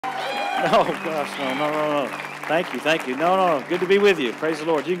Oh, gosh, no. Thank you. No. Good to be with you. Praise the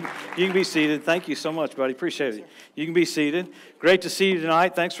Lord. You can be seated. Thank you so much, buddy. Appreciate it. You can be seated. Great to see you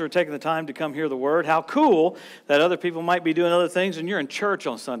tonight. Thanks for taking the time to come hear the Word. How cool that other people might be doing other things and you're in church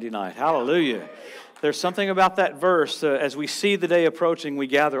on Sunday night. Hallelujah. There's something about that verse. As we see the day approaching, we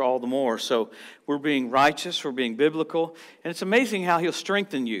gather all the more. So we're being righteous. We're being biblical. And it's amazing how He'll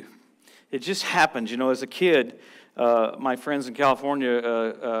strengthen you. It just happens. You know, as a kid, my friends in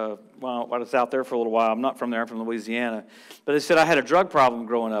California, well, I was out there for a little while. I'm not from there. I'm from Louisiana. But they said I had a drug problem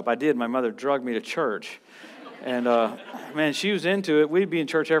growing up. I did. My mother drugged me to church. And, man, she was into it. We'd be in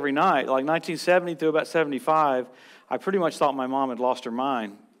church every night. Like 1970 through about 75, I pretty much thought my mom had lost her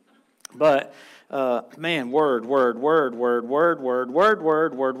mind. But, man, word,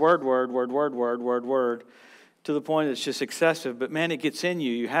 to the point it's just excessive. But, man, it gets in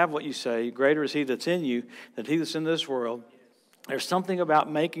you. You have what you say. Greater is He that's in you than he that's in this world. There's something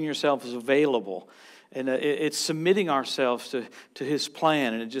about making yourselves available. And it's submitting ourselves to His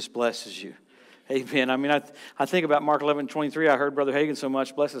plan, and it just blesses you. Amen. I mean, I think about Mark 11:23. I heard Brother Hagin so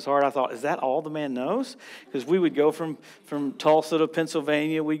much, bless his heart. I thought, is that all the man knows? Because we would go from Tulsa to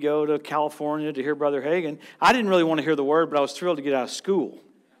Pennsylvania. We go to California to hear Brother Hagin. I didn't really want to hear the word, but I was thrilled to get out of school.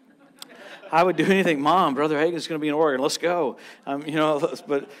 I would do anything. Mom, Brother Hagin's going to be in Oregon. Let's go. You know,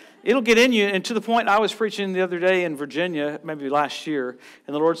 but it'll get in you. And to the point, I was preaching the other day in Virginia, maybe last year,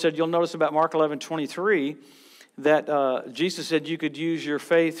 and the Lord said, you'll notice about Mark 11:23, that Jesus said you could use your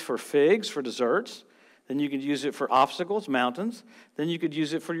faith for figs, for desserts. Then you could use it for obstacles, mountains. Then you could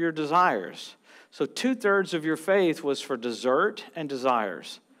use it for your desires. So 2/3 of your faith was for dessert and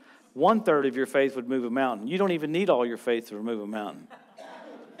desires. 1/3 of your faith would move a mountain. You don't even need all your faith to remove a mountain.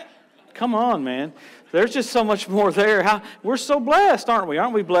 Come on, man. There's just so much more there. We're so blessed, aren't we?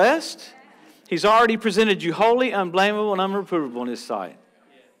 Aren't we blessed? He's already presented you holy, unblameable, and unreprovable in His sight.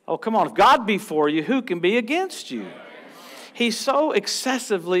 Oh, come on. If God be for you, who can be against you? He's so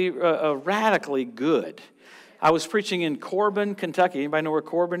excessively, radically good. I was preaching in Corbin, Kentucky. Anybody know where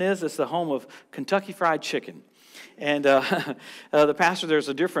Corbin is? It's the home of Kentucky Fried Chicken. And the pastor there's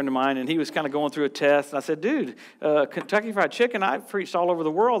a dear friend of mine, and he was kind of going through a test. And I said, dude, Kentucky Fried Chicken, I've preached all over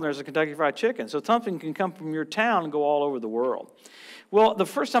the world, and there's a Kentucky Fried Chicken. So something can come from your town and go all over the world. Well, the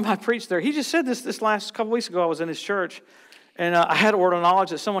first time I preached there, he just said this last couple weeks ago. I was in his church. And I had a word of knowledge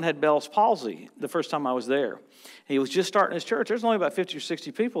that someone had Bell's palsy the first time I was there. He was just starting his church. There's only about 50 or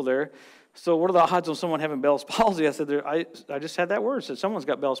 60 people there. So what are the odds on someone having Bell's palsy? I said, I just had that word. I said, someone's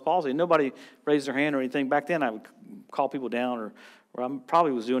got Bell's palsy. And nobody raised their hand or anything. Back then, I would call people down, or I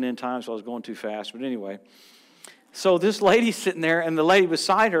probably was doing end time, so I was going too fast. But anyway. So this lady's sitting there, and the lady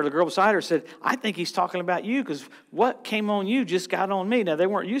beside her, the girl beside her, said, I think he's talking about you, because what came on you just got on me. Now, they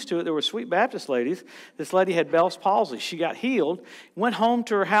weren't used to it. They were sweet Baptist ladies. This lady had Bell's palsy. She got healed, went home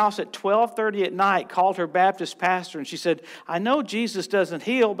to her house at 12:30 at night, called her Baptist pastor, and she said, I know Jesus doesn't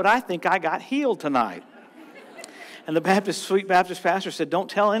heal, but I think I got healed tonight. And the sweet Baptist pastor said, don't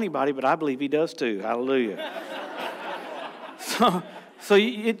tell anybody, but I believe he does too. Hallelujah. So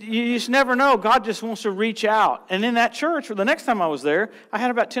you just never know. God just wants to reach out. And in that church, the next time I was there, I had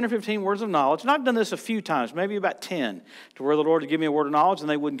about 10 or 15 words of knowledge. And I've done this a few times, maybe about 10, to where the Lord would give me a word of knowledge and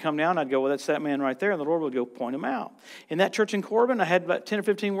they wouldn't come down. I'd go, well, that's that man right there. And the Lord would go point him out. In that church in Corbin, I had about 10 or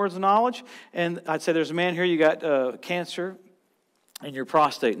 15 words of knowledge. And I'd say, there's a man here, you got cancer in your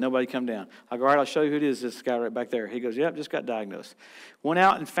prostate. Nobody come down. I go, all right, I'll show you who it is, this guy right back there. He goes, yep, just got diagnosed. Went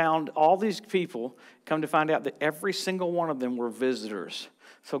out and found all these people, come to find out that every single one of them were visitors.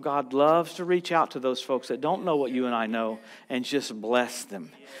 So God loves to reach out to those folks that don't know what you and I know and just bless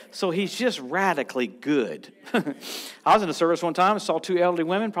them. So He's just radically good. I was in a service one time and saw two elderly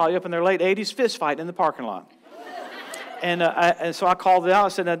women, probably up in their late 80s, fist fighting in the parking lot. And so I called it out. I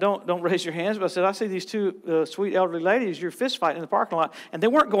said, now don't raise your hands. But I said, I see these two sweet elderly ladies. You're fist fighting in the parking lot. And they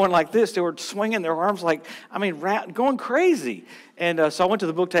weren't going like this. They were swinging their arms like, going crazy. And so I went to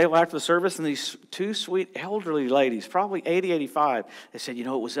the book table after the service, and these two sweet elderly ladies, probably 80, 85, they said, it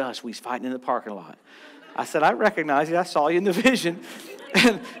was us. We was fighting in the parking lot. I said, I recognize you. I saw you in the vision.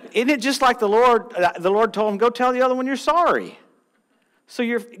 And isn't it just like the Lord told them, go tell the other one you're sorry.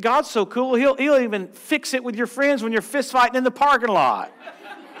 So God's so cool, he'll even fix it with your friends when you're fist fighting in the parking lot.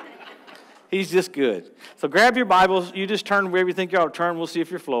 He's just good. So grab your Bibles. You just turn wherever you think you ought to turn. We'll see if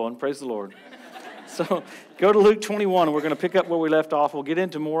you're flowing. Praise the Lord. So Go to Luke 21, and we're going to pick up where we left off. We'll get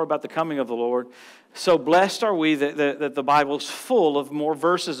into more about the coming of the Lord. So blessed are we that the Bible's full of more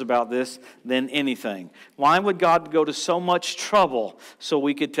verses about this than anything. Why would God go to so much trouble so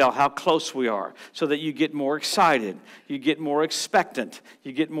we could tell how close we are? So that you get more excited, you get more expectant,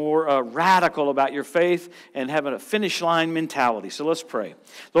 you get more radical about your faith and having a finish line mentality. So let's pray.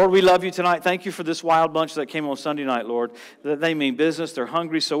 Lord, we love you tonight. Thank you for this wild bunch that came on Sunday night, Lord. That they mean business, they're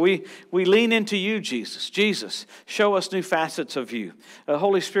hungry. So we lean into you, Jesus. Jesus, show us new facets of you.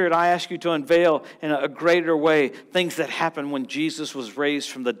 Holy Spirit, I ask you to unveil in a greater way things that happened when Jesus was raised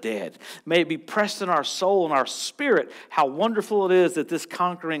from the dead. May it be pressed in our soul and our spirit how wonderful it is that this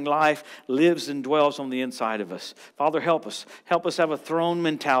conquering life lives and dwells on the inside of us. Father, help us. Help us have a throne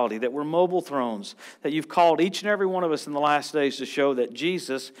mentality, that we're mobile thrones, that you've called each and every one of us in the last days to show that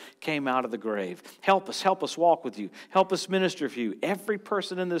Jesus came out of the grave. Help us walk with you. Help us minister for you. Every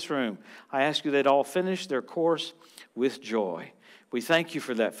person in this room, I ask you they'd all finish their course with joy. We thank you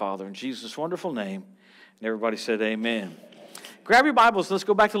for that, Father, in Jesus' wonderful name. And everybody said amen. Grab your Bibles. Let's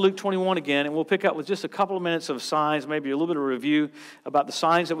go back to Luke 21 again, and we'll pick up with just a couple of minutes of signs, maybe a little bit of review about the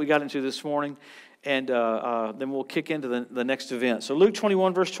signs that we got into this morning, and then we'll kick into the next event. So Luke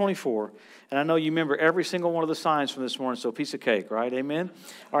 21, verse 24, and I know you remember every single one of the signs from this morning, so a piece of cake, right? Amen?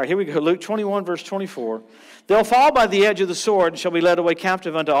 All right, here we go. Luke 21, verse 24. They'll fall by the edge of the sword and shall be led away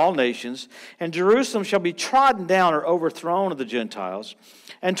captive unto all nations, and Jerusalem shall be trodden down or overthrown of the Gentiles,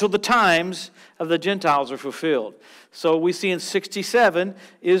 until the times of the Gentiles are fulfilled. So we see in 67,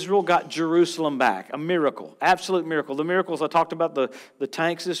 Israel got Jerusalem back. A miracle, absolute miracle. The miracles, I talked about the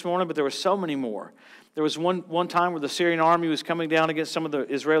tanks this morning, but there were so many more. There was one time where the Syrian army was coming down against some of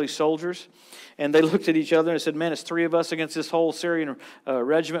the Israeli soldiers, and they looked at each other and said, man, it's 3 of us against this whole Syrian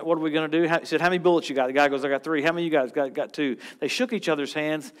regiment. What are we going to do? He said, how many bullets you got? The guy goes, I got 3. How many of you guys got 2? They shook each other's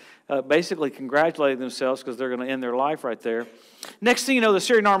hands, basically congratulating themselves because they're going to end their life right there. Next thing you know, the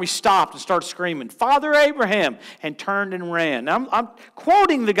Syrian army stopped and started screaming, Father Abraham, and turned and ran. Now, I'm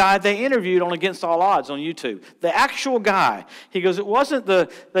quoting the guy they interviewed on Against All Odds on YouTube. The actual guy. He goes, it wasn't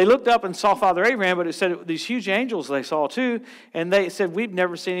they looked up and saw Father Abraham, but it said these huge angels they saw too, and they said, we've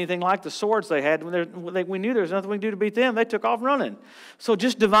never seen anything like the swords they had. We knew there was nothing we could do to beat them. They took off running. So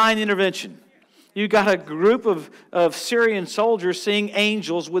just divine intervention. You got a group of Syrian soldiers seeing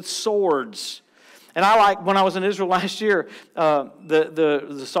angels with swords. And I like, when I was in Israel last year,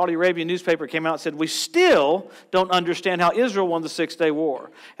 the Saudi Arabian newspaper came out and said, we still don't understand how Israel won the 6-day war.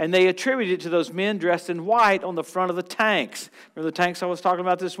 And they attributed it to those men dressed in white on the front of the tanks. Remember the tanks I was talking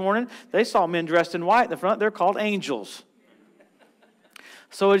about this morning? They saw men dressed in white in the front. They're called angels.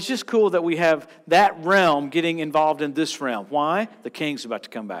 So it's just cool that we have that realm getting involved in this realm. Why? The king's about to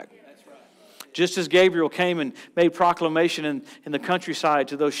come back. Just as Gabriel came and made proclamation in the countryside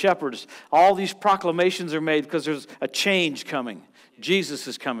to those shepherds, all these proclamations are made because there's a change coming. Jesus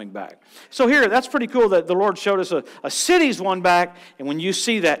is coming back. So here, that's pretty cool that the Lord showed us a city's won back, and when you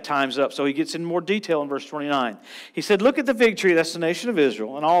see that, time's up. So he gets in more detail in verse 29. He said, look at the fig tree, that's the nation of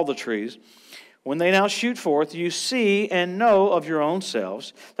Israel, and all the trees. When they now shoot forth, you see and know of your own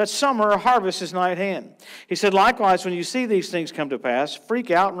selves that summer or harvest is nigh at hand. He said, likewise, when you see these things come to pass,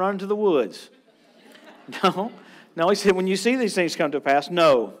 freak out and run to the woods. No, he said, when you see these things come to pass,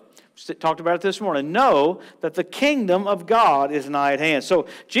 know. Talked about it this morning. Know that the kingdom of God is nigh at hand. So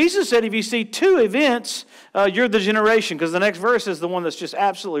Jesus said if you see 2 events, you're the generation, because the next verse is the one that's just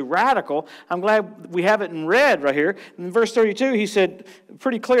absolutely radical. I'm glad we have it in red right here. In verse 32, he said,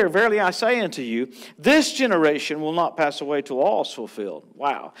 pretty clear, verily I say unto you, this generation will not pass away till all is fulfilled.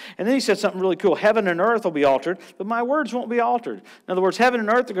 Wow. And then he said something really cool. Heaven and earth will be altered, but my words won't be altered. In other words, heaven and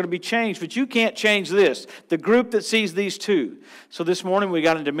earth are going to be changed, but you can't change this. The group that sees these 2. So this morning we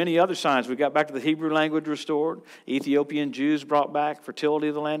got into many other signs. We got back to the Hebrew language restored, Ethiopian Jews brought back, fertility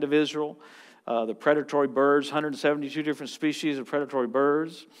of the land of Israel, the predatory birds, 172 different species of predatory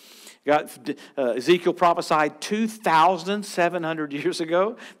birds. Got Ezekiel prophesied 2,700 years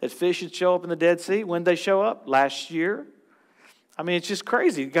ago that fish would show up in the Dead Sea. When they show up? Last year. I mean, it's just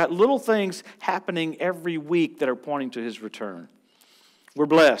crazy. You got little things happening every week that are pointing to his return. We're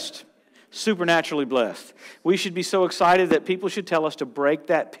blessed. Supernaturally blessed. We should be so excited that people should tell us to break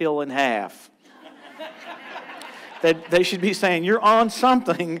that pill in half. That they should be saying, you're on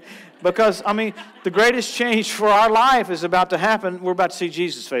something, because, I mean, the greatest change for our life is about to happen. We're about to see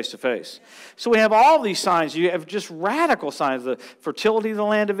Jesus face to face. So we have all these signs. You have just radical signs. The fertility of the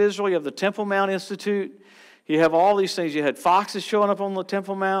land of Israel. You have the Temple Mount Institute. You have all these things. You had foxes showing up on the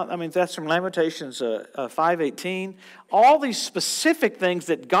Temple Mount. I mean, that's from Lamentations 5:18. All these specific things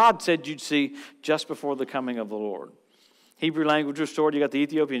that God said you'd see just before the coming of the Lord. Hebrew language restored. You got the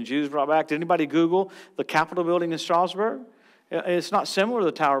Ethiopian Jews brought back. Did anybody Google the Capitol building in Strasbourg? It's not similar to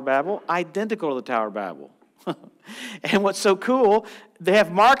the Tower of Babel, identical to the Tower of Babel. And what's so cool, they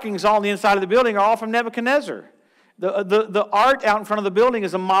have markings all on the inside of the building are all from Nebuchadnezzar. The art out in front of the building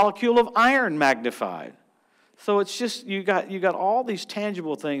is a molecule of iron magnified. So it's just, you got all these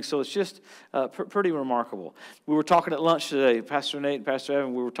tangible things, so it's just pretty remarkable. We were talking at lunch today, Pastor Nate and Pastor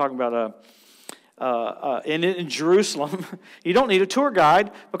Evan, we were talking about in Jerusalem, you don't need a tour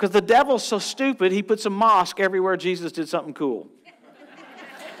guide because the devil's so stupid, he puts a mosque everywhere Jesus did something cool.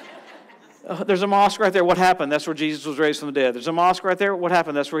 There's a mosque right there. What happened? That's where Jesus was raised from the dead. There's a mosque right there. What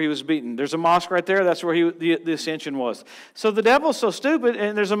happened? That's where he was beaten. There's a mosque right there. That's where the ascension was. So the devil's so stupid,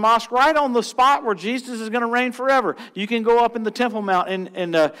 and there's a mosque right on the spot where Jesus is going to reign forever. You can go up in the Temple Mount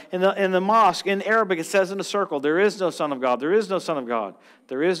in the mosque. In Arabic, it says in a circle, there is no Son of God. There is no Son of God.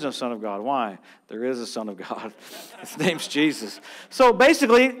 There is no Son of God. Why? There is a Son of God. His name's Jesus. So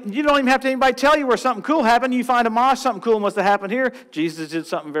basically, you don't even have to anybody tell you where something cool happened. You find a mosque, something cool must have happened here. Jesus did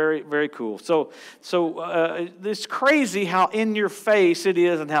something very, very cool. So it's crazy how in your face it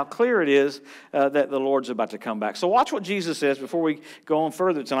is and how clear it is that the Lord's about to come back. So watch what Jesus says before we go on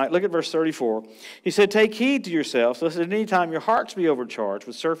further tonight. Look at verse 34. He said, take heed to yourselves, lest at any time your hearts be overcharged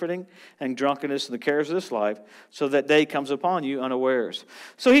with surfeiting and drunkenness and the cares of this life, so that day comes upon you unawares.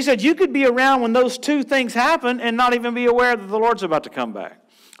 So he said, you could be around when those two things happen and not even be aware that the Lord's about to come back.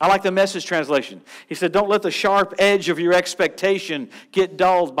 I like the Message translation. He said, don't let the sharp edge of your expectation get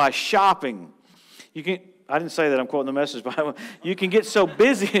dulled by shopping. I didn't say that, I'm quoting the Message Bible. You can get so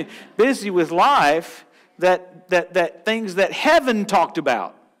busy with life that things that heaven talked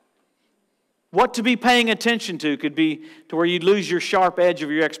about, what to be paying attention to could be to where you'd lose your sharp edge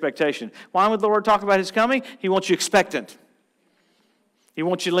of your expectation. Why would the Lord talk about His coming? He wants you expectant. He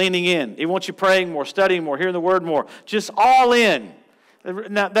wants you leaning in. He wants you praying more, studying more, hearing the Word more. Just all in.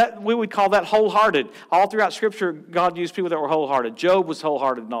 Now, we would call that wholehearted. All throughout Scripture, God used people that were wholehearted. Job was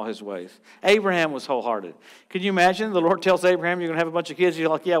wholehearted in all his ways. Abraham was wholehearted. Can you imagine? The Lord tells Abraham, you're going to have a bunch of kids. He's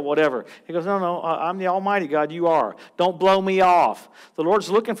like, yeah, whatever. He goes, no, I'm the Almighty God. You are. Don't blow me off. The Lord's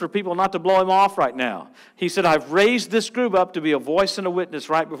looking for people not to blow Him off right now. He said, I've raised this group up to be a voice and a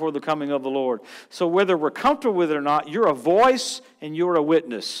witness right before the coming of the Lord. So whether we're comfortable with it or not, you're a voice and you're a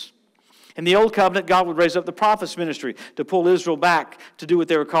witness. In the Old Covenant, God would raise up the prophets' ministry to pull Israel back to do what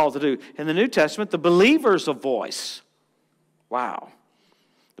they were called to do. In the New Testament, the believer's a voice. Wow.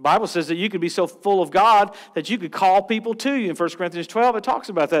 The Bible says that you could be so full of God that you could call people to you. In 1 Corinthians 12, it talks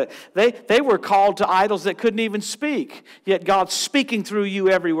about that. They were called to idols that couldn't even speak, yet God's speaking through you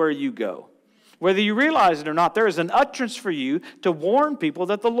everywhere you go. Whether you realize it or not, there is an utterance for you to warn people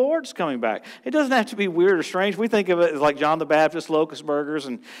that the Lord's coming back. It doesn't have to be weird or strange. We think of it as like John the Baptist, locust burgers,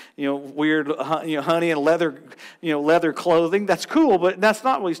 and weird honey and leather clothing. That's cool, but that's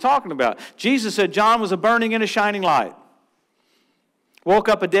not what he's talking about. Jesus said John was a burning and a shining light. Woke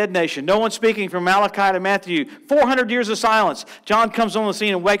up a dead nation. No one speaking from Malachi to Matthew. 400 years of silence. John comes on the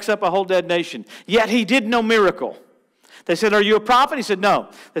scene and wakes up a whole dead nation. Yet he did no miracle. They said, are you a prophet? He said,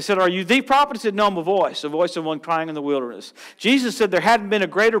 no. They said, are you the prophet? He said, no, I'm a voice of one crying in the wilderness. Jesus said there hadn't been a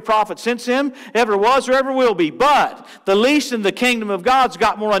greater prophet since him, ever was or ever will be. But the least in the kingdom of God's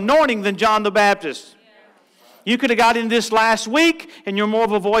got more anointing than John the Baptist. You could have got in this last week, and you're more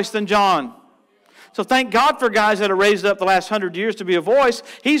of a voice than John. So thank God for guys that are raised up the last 100 years to be a voice.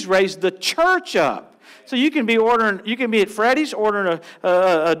 He's raised the church up. So you can be at Freddy's ordering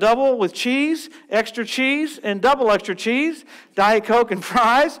a double with cheese, extra cheese, and double extra cheese, Diet Coke and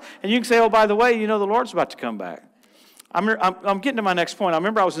fries, and you can say, oh, by the way, the Lord's about to come back. I'm getting to my next point. I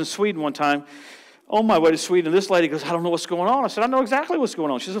remember I was in Sweden one time, on my way to Sweden, this lady goes, I don't know what's going on. I said, I know exactly what's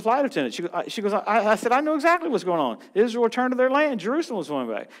going on. She's a flight attendant. She goes, I said, I know exactly what's going on. Israel returned to their land. Jerusalem was going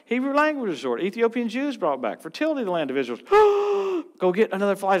back. Hebrew language restored. Ethiopian Jews brought back. Fertility in the land of Israel. Go get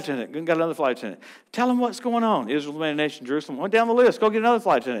another flight attendant. Got another flight attendant. Tell them what's going on. Israel, the man, nation, Jerusalem. Went down the list. Go get another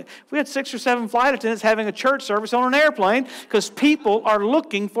flight attendant. We had 6 or 7 flight attendants having a church service on an airplane because people are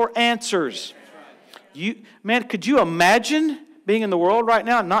looking for answers. Could you imagine being in the world right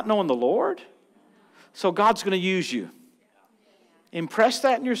now and not knowing the Lord? So God's going to use you. Impress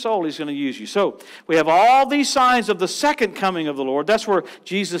that in your soul. He's going to use you. So we have all these signs of the second coming of the Lord. That's where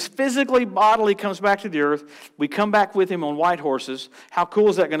Jesus physically, bodily comes back to the earth. We come back with Him on white horses. How cool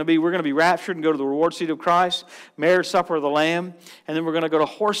is that going to be? We're going to be raptured and go to the reward seat of Christ, marriage supper of the Lamb, and then we're going to go to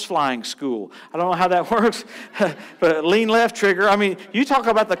horse flying school. I don't know how that works, but lean left trigger. I mean, you talk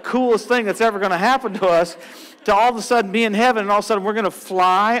about the coolest thing that's ever going to happen to us. To all of a sudden be in heaven, and all of a sudden we're going to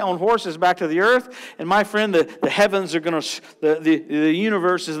fly on horses back to the earth. And my friend, the heavens are going to, the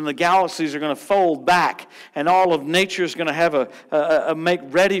universes and the galaxies are going to fold back, and all of nature is going to have a make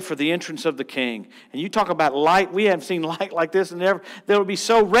ready for the entrance of the King. And you talk about light. We haven't seen light like this, and that'll be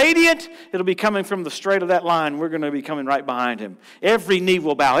so radiant, it'll be coming from the straight of that line. We're going to be coming right behind him. Every knee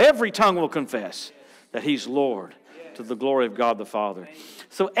will bow. Every tongue will confess that he's Lord, to the glory of God the Father.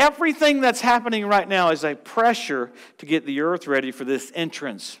 So everything that's happening right now is a pressure to get the earth ready for this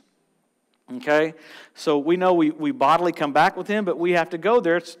entrance. Okay? So we know we bodily come back with him, but we have to go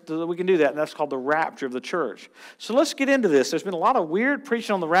there so that we can do that, and that's called the rapture of the church. So let's get into this. There's been a lot of weird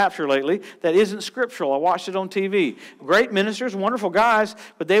preaching on the rapture lately that isn't scriptural. I watched it on TV. Great ministers, wonderful guys,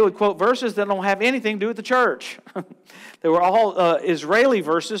 but they would quote verses that don't have anything to do with the church. They were all Israeli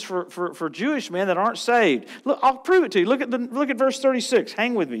verses for Jewish men that aren't saved. Look, I'll prove it to you. Look at verse 36.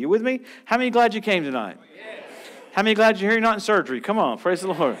 Hang with me. You with me? How many glad you came tonight? Yes. How many glad you're here? You're not in surgery. Come on. Praise the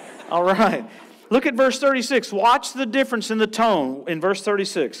Lord. All right. Look at verse 36. Watch the difference in the tone in verse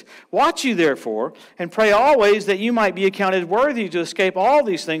 36. Watch you therefore, and pray always that you might be accounted worthy to escape all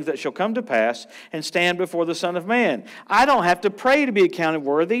these things that shall come to pass and stand before the Son of Man. I don't have to pray to be accounted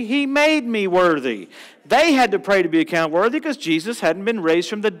worthy. He made me worthy. They had to pray to be accounted worthy because Jesus hadn't been raised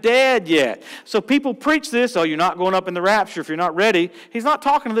from the dead yet. So people preach this, oh, you're not going up in the rapture if you're not ready. He's not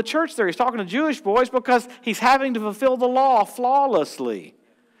talking to the church there. He's talking to Jewish boys because he's having to fulfill the law flawlessly.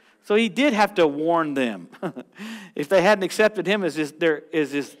 So he did have to warn them. If they hadn't accepted him as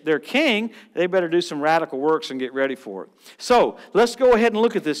their king, they better do some radical works and get ready for it. So let's go ahead and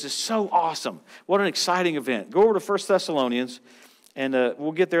look at this. It's so awesome. What an exciting event. Go over to 1 Thessalonians, and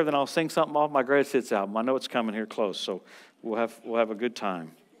we'll get there. Then I'll sing something off my Greatest Hits album. I know it's coming here close, so we'll have a good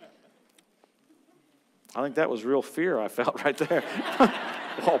time. I think that was real fear I felt right there.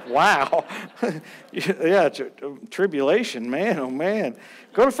 Oh, wow. Yeah, tribulation, man, oh man.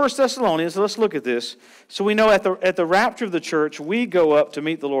 Go to 1 Thessalonians, let's look at this. So we know at the rapture of the church, we go up to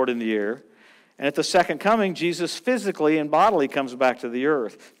meet the Lord in the air. And at the second coming, Jesus physically and bodily comes back to the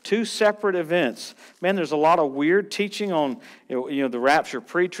earth. Two separate events. Man, there's a lot of weird teaching on the rapture,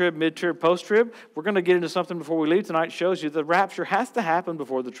 pre-trib, mid-trib, post-trib. We're going to get into something before we leave tonight that shows you the rapture has to happen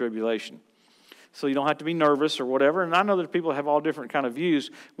before the tribulation. So you don't have to be nervous or whatever. And I know that people have all different kind of views.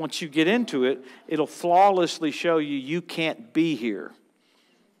 Once you get into it, it'll flawlessly show you can't be here.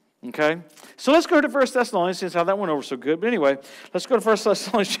 Okay? So let's go to 1 Thessalonians, since how that went over so good. But anyway, let's go to 1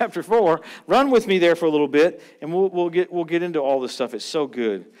 Thessalonians chapter 4. Run with me there for a little bit, and we'll get into all this stuff. It's so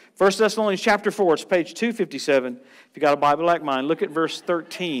good. 1 Thessalonians chapter 4, it's page 257. If you got a Bible like mine, look at verse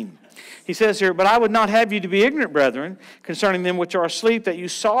 13. He says here, but I would not have you to be ignorant, brethren, concerning them which are asleep, that you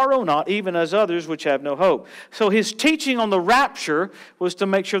sorrow not, even as others which have no hope. So his teaching on the rapture was to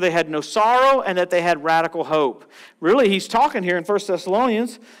make sure they had no sorrow and that they had radical hope. Really, he's talking here in 1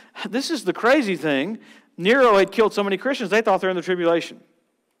 Thessalonians. This is the crazy thing. Nero had killed so many Christians, they thought they were in the tribulation.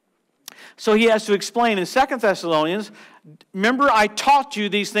 So he has to explain in 2 Thessalonians, remember I taught you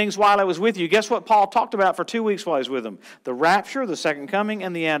these things while I was with you. Guess what Paul talked about for 2 weeks while he was with them? The rapture, the second coming,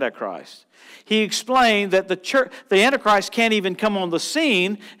 and the Antichrist. He explained that the Antichrist can't even come on the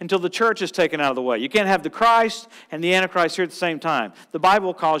scene until the church is taken out of the way. You can't have the Christ and the Antichrist here at the same time. The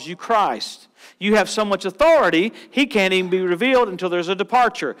Bible calls you Christ. You have so much authority, he can't even be revealed until there's a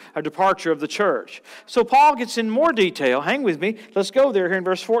departure of the church. So Paul gets in more detail. Hang with me. Let's go there here in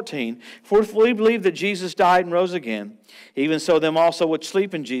verse 14. For if we believe that Jesus died and rose again, even so them also which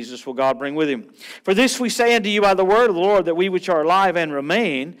sleep in Jesus will God bring with him. For this we say unto you by the word of the Lord, that we which are alive and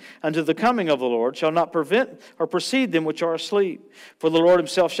remain unto the coming of the Lord shall not prevent or precede them which are asleep. For the Lord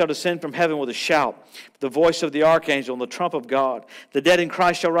himself shall descend from heaven with a shout, the voice of the archangel and the trump of God. The dead in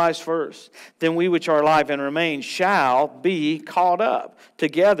Christ shall rise first. Then we which are alive and remain shall be caught up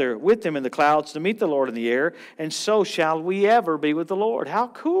together with them in the clouds to meet the Lord in the air, and so shall we ever be with the Lord. How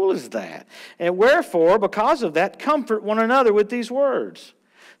cool is that? And wherefore, because of that, comfort one another with these words.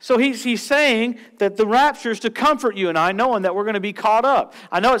 So he's saying that the rapture is to comfort you and I, knowing that we're going to be caught up.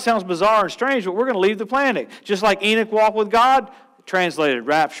 I know it sounds bizarre and strange, but we're going to leave the planet. Just like Enoch walked with God, translated,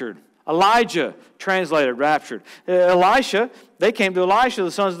 raptured. Elijah, translated, raptured. Elisha, they came to Elisha,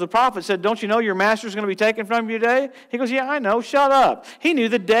 the sons of the prophet, said, don't you know your master's going to be taken from you today? He goes, yeah, I know, shut up. He knew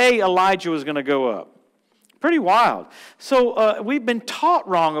the day Elijah was going to go up. Pretty wild. So we've been taught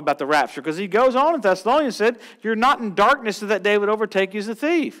wrong about the rapture, because he goes on in Thessalonians and said, you're not in darkness so that day would overtake you as a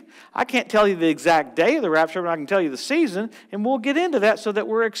thief. I can't tell you the exact day of the rapture, but I can tell you the season, and we'll get into that so that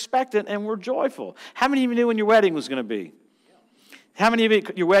we're expectant and we're joyful. How many of you knew when your wedding was going to be? How many of you,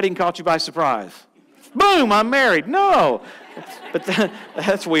 your wedding caught you by surprise? Boom, I'm married. No. But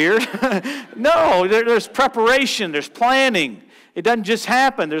that's weird. No, there's preparation. There's planning. It doesn't just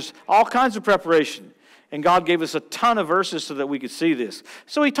happen. There's all kinds of preparation. And God gave us a ton of verses so that we could see this.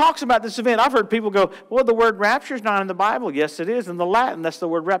 So he talks about this event. I've heard people go, well, the word rapture is not in the Bible. Yes, it is. In the Latin, that's the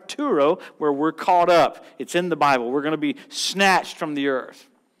word rapturo, where we're caught up. It's in the Bible. We're going to be snatched from the earth.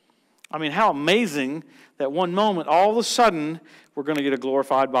 I mean, how amazing that one moment, all of a sudden, we're going to get a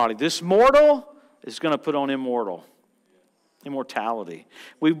glorified body. This mortal is going to put on immortality.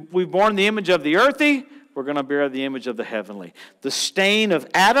 We've borne the image of the earthy. We're going to bear the image of the heavenly. The stain of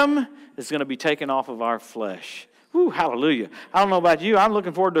Adam is going to be taken off of our flesh. Whew, hallelujah. I don't know about you. I'm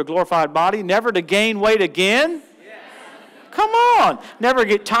looking forward to a glorified body. Never to gain weight again. Yes. Come on. Never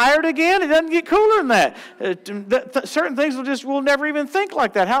get tired again. It doesn't get cooler than that. Certain things we'll never even think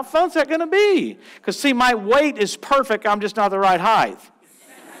like that. How fun's that going to be? Because, see, my weight is perfect. I'm just not the right height.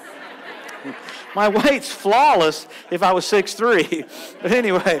 My weight's flawless if I was 6'3". But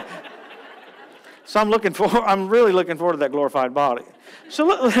anyway... So I'm really looking forward to that glorified body. So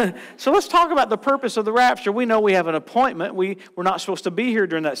let's talk about the purpose of the rapture. We know we have an appointment. We're not supposed to be here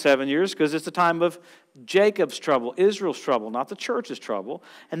during that 7 years because it's the time of Jacob's trouble, Israel's trouble, not the church's trouble.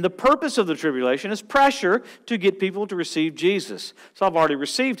 And the purpose of the tribulation is pressure to get people to receive Jesus. So I've already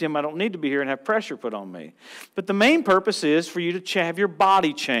received him. I don't need to be here and have pressure put on me. But the main purpose is for you to have your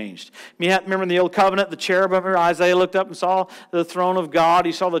body changed. Remember in the Old Covenant, the cherubim, Isaiah looked up and saw the throne of God.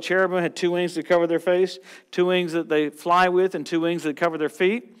 He saw the cherubim had 2 wings to cover their face, 2 wings that they fly with, and 2 wings that cover their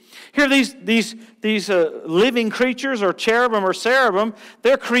feet. Here, these living creatures, or cherubim or cherubim,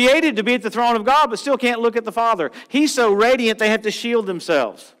 they're created to be at the throne of God, but still can't look at the Father. He's so radiant, they have to shield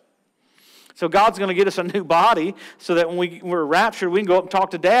themselves. So God's going to get us a new body so that when we're raptured, we can go up and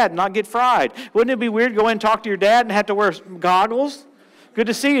talk to Dad and not get fried. Wouldn't it be weird to go in and talk to your dad and have to wear goggles? Good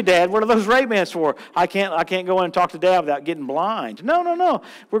to see you, Dad. What are those Ray-Bans for? I can't go in and talk to Dad without getting blind. No.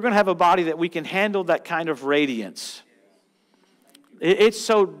 We're going to have a body that we can handle that kind of radiance. It's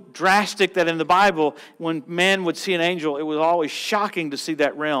so drastic that in the Bible, when man would see an angel, it was always shocking to see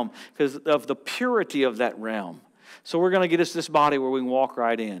that realm because of the purity of that realm. So we're going to get us this body where we can walk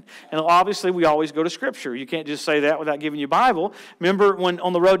right in. And obviously, we always go to Scripture. You can't just say that without giving you Bible. Remember when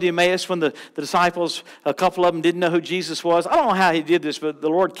on the road to Emmaus, when the disciples, a couple of them didn't know who Jesus was? I don't know how he did this, but the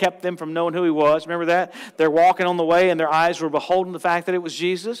Lord kept them from knowing who he was. Remember that? They're walking on the way, and their eyes were beholding the fact that it was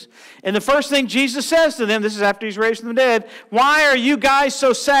Jesus. And the first thing Jesus says to them, this is after he's raised from the dead, "Why are you guys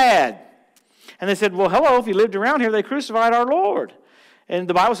so sad?" And they said, "Well, hello, if you lived around here, they crucified our Lord." And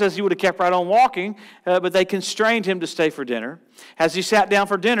the Bible says he would have kept right on walking, but they constrained him to stay for dinner. As he sat down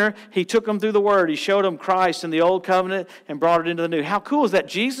for dinner, he took them through the Word. He showed them Christ in the Old Covenant and brought it into the New. How cool is that?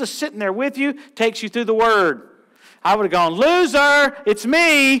 Jesus sitting there with you takes you through the Word. I would have gone, "Loser, it's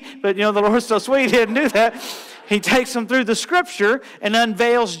me." But, the Lord's so sweet, he didn't do that. He takes them through the Scripture and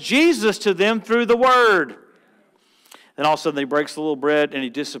unveils Jesus to them through the Word. Then all of a sudden he breaks the little bread and he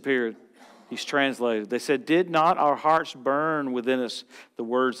disappeared. He's translated. They said, "Did not our hearts burn within us the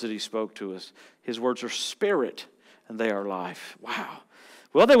words that he spoke to us? His words are spirit and they are life." Wow.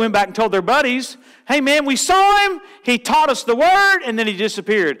 Well, they went back and told their buddies, "Hey, man, we saw him. He taught us the word," and then he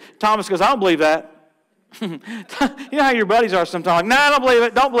disappeared. Thomas goes, "I don't believe that." You know how your buddies are sometimes. Like, "No, I don't believe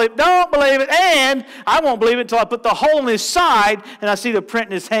it. Don't believe it. And I won't believe it until I put the hole in his side and I see the print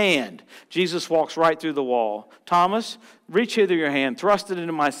in his hand." Jesus walks right through the wall. "Thomas, reach hither your hand, thrust it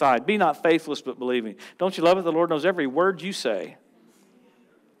into my side. Be not faithless, but believing." Don't you love it? The Lord knows every word you say.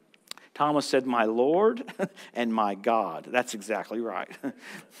 Thomas said, "My Lord and my God." That's exactly right.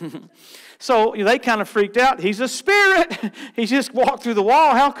 So they kind of freaked out. He's a spirit. He just walked through the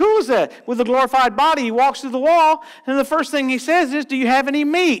wall. How cool is that? With a glorified body, he walks through the wall, and the first thing he says is, "Do you have any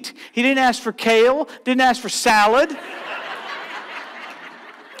meat?" He didn't ask for kale, didn't ask for salad.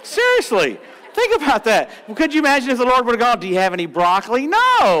 Seriously, think about that. Well, could you imagine if the Lord would have gone, "Do you have any broccoli?"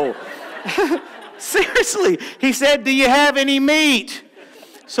 No. Seriously, he said, "Do you have any meat?"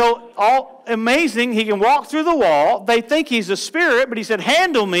 So, all amazing, he can walk through the wall. They think he's a spirit, but he said,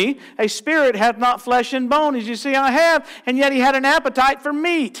 "Handle me. A spirit hath not flesh and bone, as you see I have." And yet he had an appetite for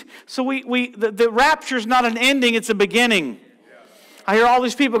meat. So the rapture's not an ending, it's a beginning. I hear all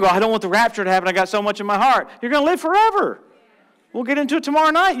these people go, "I don't want the rapture to happen. I got so much in my heart." You're going to live forever. We'll get into it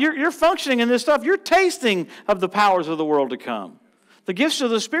tomorrow night. You're functioning in this stuff. You're tasting of the powers of the world to come. The gifts of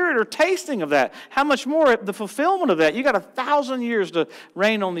the Spirit are tasting of that. How much more the fulfillment of that? You got 1,000 years to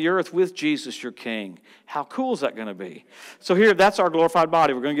reign on the earth with Jesus, your King. How cool is that going to be? So here, that's our glorified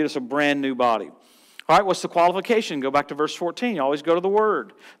body. We're going to get us a brand new body. All right, what's the qualification? Go back to verse 14. You always go to the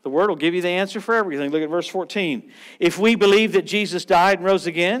Word. The Word will give you the answer for everything. Look at verse 14. If we believe that Jesus died and rose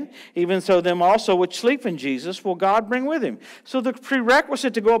again, even so them also which sleep in Jesus will God bring with him. So the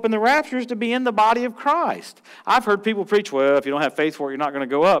prerequisite to go up in the rapture is to be in the body of Christ. I've heard people preach, well, if you don't have faith for it, you're not going to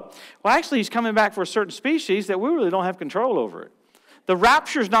go up. Well, actually, he's coming back for a certain species that we really don't have control over it. The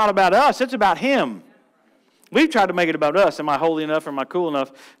rapture is not about us. It's about him. We've tried to make it about us. Am I holy enough? Am I cool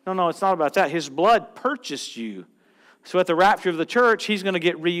enough? No, it's not about that. His blood purchased you. So at the rapture of the church, he's going to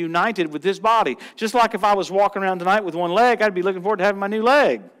get reunited with his body. Just like if I was walking around tonight with one leg, I'd be looking forward to having my new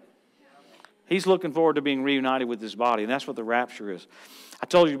leg. He's looking forward to being reunited with his body, and that's what the rapture is. I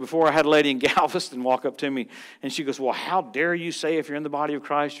told you before, I had a lady in Galveston walk up to me, and she goes, well, how dare you say if you're in the body of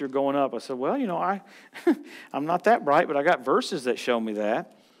Christ, you're going up? I said, well, I'm not that bright, but I got verses that show me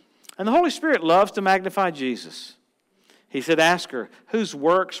that. And the Holy Spirit loves to magnify Jesus. He said, ask her, whose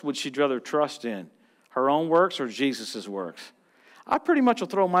works would she rather trust in? Her own works or Jesus' works? I pretty much will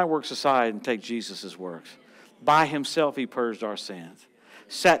throw my works aside and take Jesus' works. By himself he purged our sins.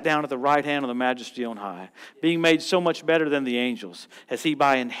 Sat down at the right hand of the Majesty on high, being made so much better than the angels, as he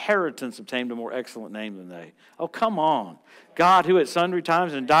by inheritance obtained a more excellent name than they. Oh, come on. God, who at sundry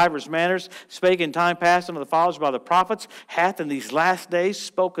times and in divers manners spake in time past unto the fathers by the prophets, hath in these last days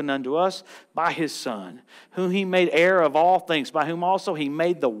spoken unto us by his Son, whom he made heir of all things, by whom also he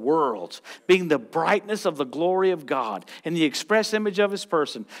made the worlds, being the brightness of the glory of God, in the express image of his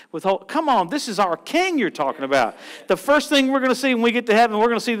person. Come on, this is our King you're talking about. The first thing we're going to see when we get to heaven, we're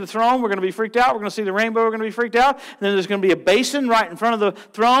going to see the throne, we're going to be freaked out, we're going to see the rainbow, we're going to be freaked out, and then there's going to be a basin right in front of the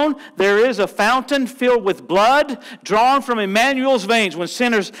throne. There is a fountain filled with blood, drawn from Emmanuel's veins. When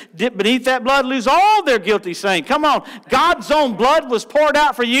sinners dip beneath that blood, lose all their guilty stain. Come on, God's own blood was poured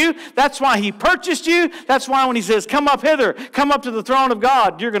out for you. That's why he purchased you. That's why when he says, come up hither, come up to the throne of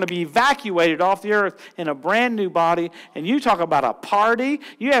God, you're going to be evacuated off the earth in a brand new body. And you talk about a party.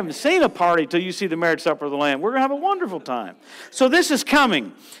 You haven't seen a party till you see the marriage supper of the Lamb. We're going to have a wonderful time. So this is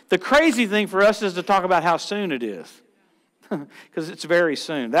coming. The crazy thing for us is to talk about how soon it is. Because it's very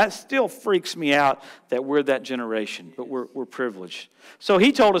soon. That still freaks me out that we're that generation, but we're privileged. So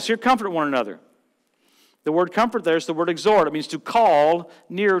he told us here, comfort one another. The word comfort there is the word exhort. It means to call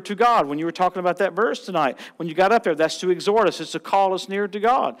nearer to God. When you were talking about that verse tonight, when you got up there, that's to exhort us. It's to call us nearer to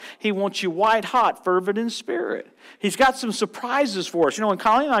God. He wants you white hot, fervent in spirit. He's got some surprises for us. You know, when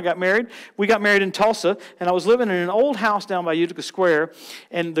Colleen and I got married, we got married in Tulsa, and I was living in an old house down by Utica Square,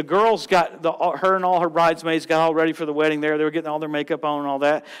 and the girls got, her and all her bridesmaids got all ready for the wedding there. They were getting all their makeup on and all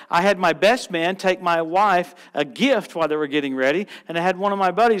that. I had my best man take my wife a gift while they were getting ready, and I had one of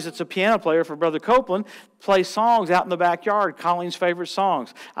my buddies that's a piano player for Brother Copeland play songs out in the backyard, Colleen's favorite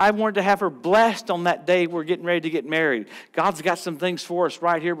songs. I wanted to have her blessed on that day we're getting ready to get married. God's got some things for us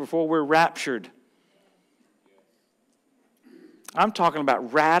right here before we're raptured. I'm talking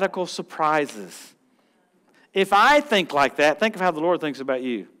about radical surprises. If I think like that, think of how the Lord thinks about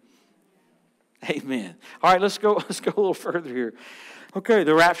you. Amen. All right, let's go a little further here. Okay,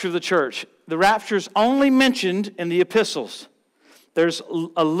 the rapture of the church. The rapture is only mentioned in the epistles. There's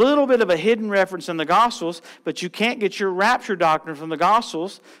a little bit of a hidden reference in the Gospels, but you can't get your rapture doctrine from the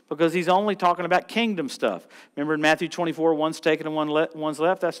Gospels because he's only talking about kingdom stuff. Remember in Matthew 24, one's taken and one's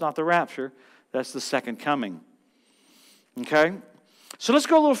left? That's not the rapture. That's the second coming. Okay? So let's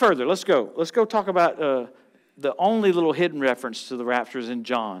go a little further. Let's go talk about the only little hidden reference to the rapture is in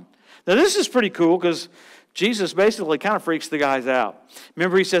John. Now this is pretty cool because Jesus basically kind of freaks the guys out.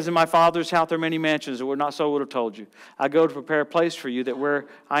 Remember he says, in my Father's house there are many mansions, that were not so I would have told you. I go to prepare a place for you, that where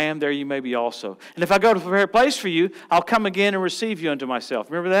I am there you may be also. And if I go to prepare a place for you, I'll come again and receive you unto myself.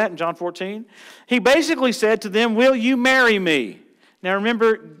 Remember that in John 14? He basically said to them, will you marry me? Now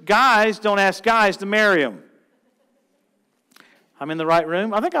remember, guys don't ask guys to marry them. I'm in the right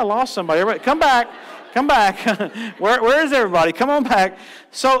room? I think I lost somebody. Everybody, come back. Come back. Where is everybody? Come on back.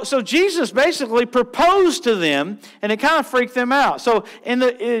 So Jesus basically proposed to them, and it kind of freaked them out. So in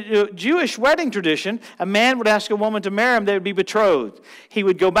the Jewish wedding tradition, a man would ask a woman to marry him. They would be betrothed. He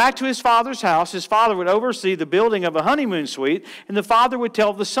would go back to his father's house. His father would oversee the building of a honeymoon suite, and the father would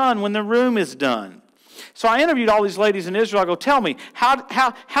tell the son when the room is done. So I interviewed all these ladies in Israel. I go, tell me,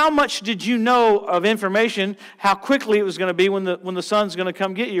 how much did you know of information, how quickly it was going to be when the son's going to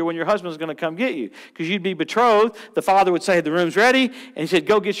come get you, or when your husband's going to come get you? Because you'd be betrothed. The father would say, the room's ready. And he said,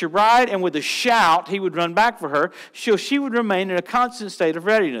 go get your bride. And with a shout, he would run back for her. So she would remain in a constant state of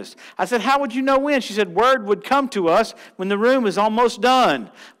readiness. I said, how would you know when? She said, word would come to us when the room is almost done.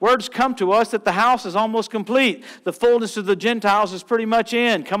 Words come to us that the house is almost complete. The fullness of the Gentiles is pretty much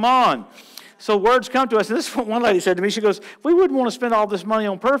in. Come on. So words come to us. And this is what one lady said to me. She goes, we wouldn't want to spend all this money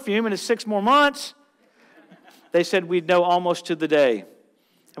on perfume, and it's 6 more months. they said we'd know almost to the day.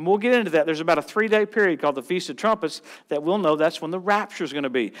 And we'll get into that. There's about a 3-day period called the Feast of Trumpets that we'll know that's when the rapture is going to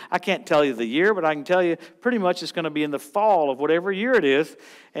be. I can't tell you the year, but I can tell you pretty much it's going to be in the fall of whatever year it is.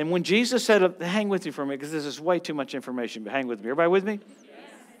 And when Jesus said, hang with me for a minute, because this is way too much information, but hang with me. Everybody with me?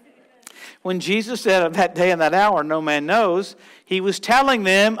 When Jesus said of that day and that hour, no man knows, he was telling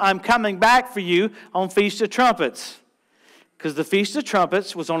them, I'm coming back for you on Feast of Trumpets. Because the Feast of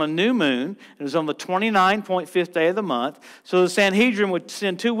Trumpets was on a new moon. It was on the 29.5th day of the month. So the Sanhedrin would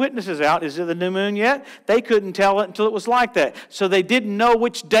send 2 witnesses out. Is it the new moon yet? They couldn't tell it until it was like that. So they didn't know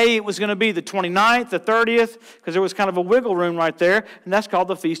which day it was going to be, the 29th, the 30th, because there was kind of a wiggle room right there. And that's called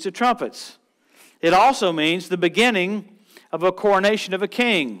the Feast of Trumpets. It also means the beginning of a coronation of a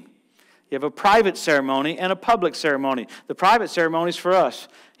king. You have a private ceremony and a public ceremony. The private ceremony is for us.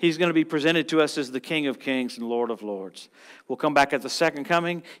 He's going to be presented to us as the King of Kings and Lord of Lords. We'll come back at the second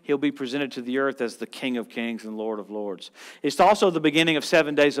coming. He'll be presented to the earth as the King of Kings and Lord of Lords. It's also the beginning of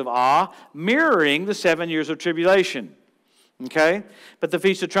 7 days of awe, mirroring the 7 years of tribulation. Okay? But the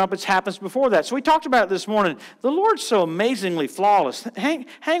Feast of Trumpets happens before that. So we talked about it this morning. The Lord's so amazingly flawless. Hang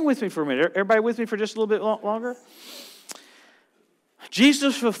with me for a minute. Everybody with me for just a little bit longer?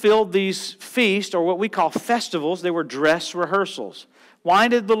 Jesus fulfilled these feasts, or what we call festivals. They were dress rehearsals. Why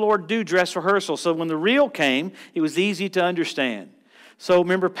did the Lord do dress rehearsals? So when the real came, it was easy to understand. So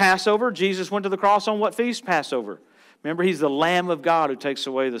remember Passover? Jesus went to the cross on what feast? Passover. Remember, He's the Lamb of God who takes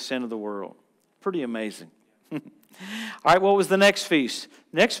away the sin of the world. Pretty amazing. All right, what was the next feast?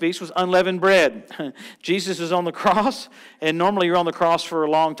 Next feast was unleavened bread. Jesus is on the cross, and normally you're on the cross for a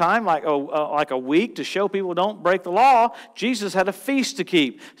long time, like a week, to show people don't break the law. Jesus had a feast to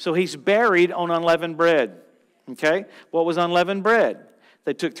keep, so He's buried on unleavened bread. Okay, what was unleavened bread?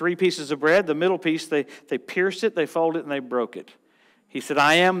 They took 3 pieces of bread. The middle piece, they pierced it, they folded it, and they broke it. He said,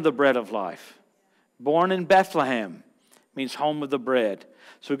 I am the bread of life. Born in Bethlehem means home of the bread.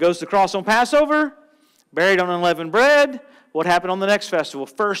 So He goes to the cross on Passover, buried on unleavened bread. What happened on the next festival?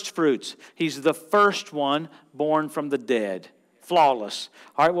 First fruits. He's the first one born from the dead. Flawless.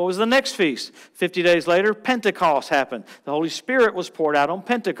 All right, what was the next feast? 50 days later, Pentecost happened. The Holy Spirit was poured out on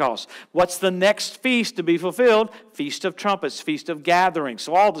Pentecost. What's the next feast to be fulfilled? Feast of Trumpets, Feast of Gathering.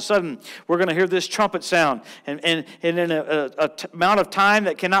 So all of a sudden, we're going to hear this trumpet sound. And in an amount of time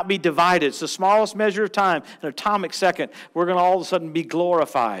that cannot be divided, it's the smallest measure of time, an atomic second, we're going to all of a sudden be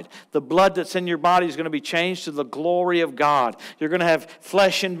glorified. The blood that's in your body is going to be changed to the glory of God. You're going to have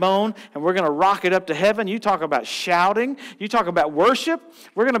flesh and bone, and we're going to rock it up to heaven. You talk about shouting. You talk about worship.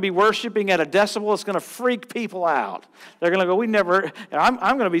 We're going to be worshiping at a decibel that's going to freak people out. They're going to go, it's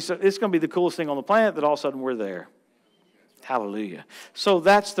going to be the coolest thing on the planet that all of a sudden we're there. Hallelujah. So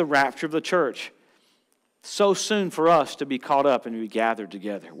that's the rapture of the church. So soon for us to be caught up and be gathered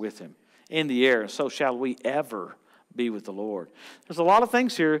together with Him in the air. So shall we ever be with the Lord. There's a lot of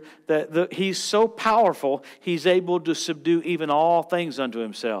things here that He's so powerful, He's able to subdue even all things unto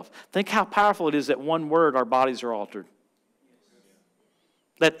Himself. Think how powerful it is that one word our bodies are altered.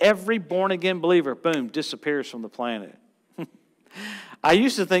 That every born-again believer, boom, disappears from the planet. I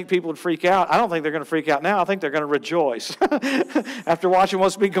used to think people would freak out. I don't think they're going to freak out now. I think they're going to rejoice. After watching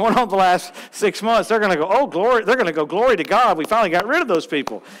what's been going on the last 6 months, they're going to go, oh, glory. They're going to go, glory to God. We finally got rid of those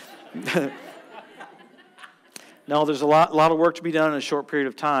people. No, there's a lot of work to be done in a short period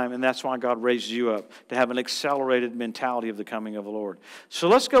of time, and that's why God raises you up, to have an accelerated mentality of the coming of the Lord. So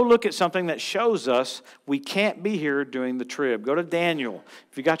let's go look at something that shows us we can't be here during the trib. Go to Daniel.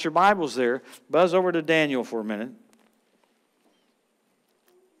 If you got your Bibles there, buzz over to Daniel for a minute.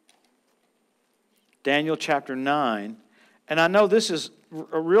 Daniel chapter 9. And I know this is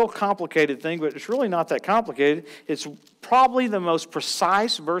a real complicated thing, but it's really not that complicated. It's probably the most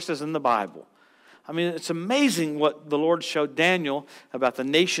precise verses in the Bible. I mean, it's amazing what the Lord showed Daniel about the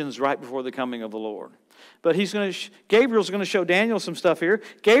nations right before the coming of the Lord. But Gabriel's going to show Daniel some stuff here.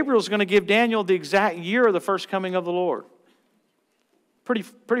 Gabriel's going to give Daniel the exact year of the first coming of the Lord.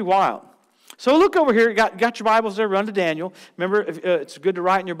 Pretty wild. So look over here. Got your Bibles there? Run to Daniel. Remember, it's good to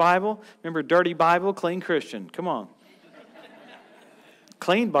write in your Bible. Remember, dirty Bible, clean Christian. Come on.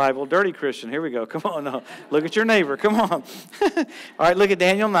 Clean Bible, dirty Christian. Here we go. Come on. No. Look at your neighbor. Come on. All right, look at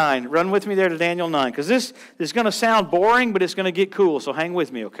Daniel 9. Run with me there to Daniel 9. Because this is going to sound boring, but it's going to get cool. So hang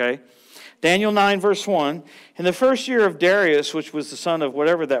with me, okay? Daniel 9, verse 1. In the first year of Darius, which was the son of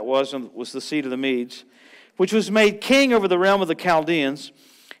whatever that was the seed of the Medes, which was made king over the realm of the Chaldeans,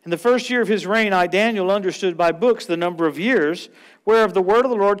 in the first year of his reign, I, Daniel, understood by books the number of years, whereof the word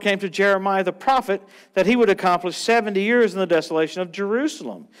of the Lord came to Jeremiah the prophet, that he would accomplish 70 years in the desolation of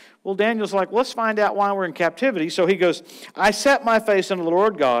Jerusalem. Well, Daniel's like, let's find out why we're in captivity. So he goes, I set my face unto the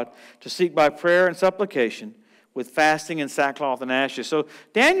Lord God to seek by prayer and supplication with fasting and sackcloth and ashes. So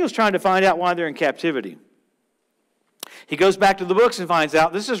Daniel's trying to find out why they're in captivity. He goes back to the books and finds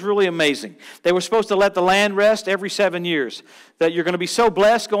out this is really amazing. They were supposed to let the land rest every 7 years. That you're going to be so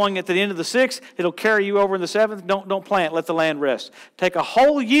blessed going at the end of the 6th, it'll carry you over in the 7th. Don't plant, let the land rest. Take a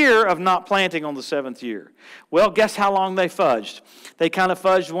whole year of not planting on the 7th year. Well, guess how long they fudged? They kind of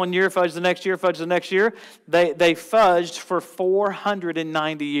fudged 1 year, fudged the next year, fudged the next year. They fudged for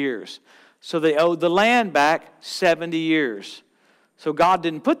 490 years. So they owed the land back 70 years. So God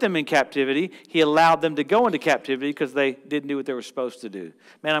didn't put them in captivity. He allowed them to go into captivity because they didn't do what they were supposed to do.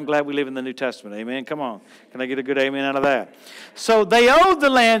 Man, I'm glad we live in the New Testament. Amen. Come on. Can I get a good amen out of that? So they owed the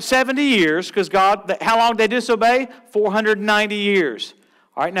land 70 years because God, how long did they disobey? 490 years.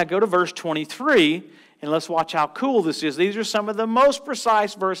 All right, now go to verse 23 and let's watch how cool this is. These are some of the most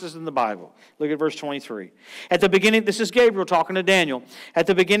precise verses in the Bible. Look at verse 23. At the beginning, this is Gabriel talking to Daniel. At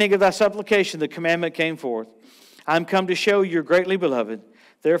the beginning of thy supplication, the commandment came forth. I'm come to show you're greatly beloved.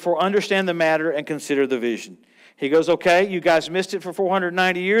 Therefore, understand the matter and consider the vision. He goes, okay, you guys missed it for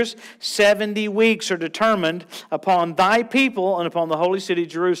 490 years. 70 weeks are determined upon thy people and upon the holy city,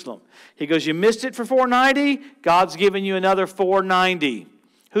 Jerusalem. He goes, you missed it for 490. God's given you another 490.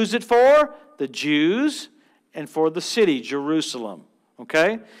 Who's it for? The Jews and for the city, Jerusalem.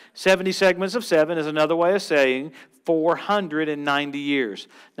 Okay? 70 segments of 7 is another way of saying 490 years.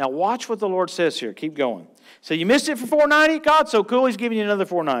 Now watch what the Lord says here. Keep going. So you missed it for 490? God's so cool, He's giving you another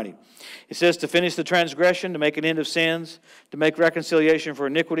 490. It says to finish the transgression, to make an end of sins, to make reconciliation for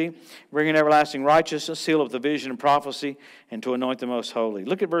iniquity, bring in everlasting righteousness, seal up the vision and prophecy, and to anoint the most holy.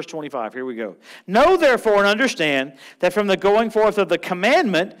 Look at verse 25. Here we go. Know therefore and understand that from the going forth of the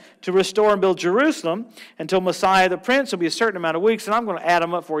commandment to restore and build Jerusalem until Messiah the Prince will be a certain amount of weeks, and I'm going to add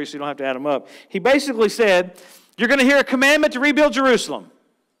them up for you so you don't have to add them up. He basically said, you're going to hear a commandment to rebuild Jerusalem.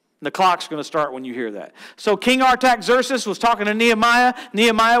 And the clock's going to start when you hear that. So King Artaxerxes was talking to Nehemiah.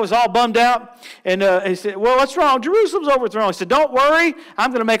 Nehemiah was all bummed out. And he said, well, what's wrong? Jerusalem's overthrown. He said, don't worry.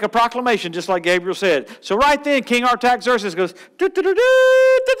 I'm going to make a proclamation just like Gabriel said. So right then, King Artaxerxes goes,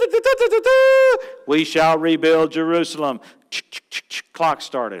 we shall rebuild Jerusalem. Clock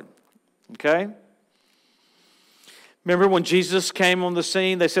started. Okay? Remember when Jesus came on the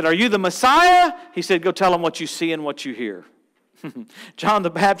scene, they said, are you the Messiah? He said, go tell them what you see and what you hear. John the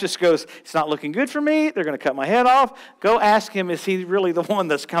Baptist goes, it's not looking good for me. They're going to cut my head off. Go ask him, is he really the one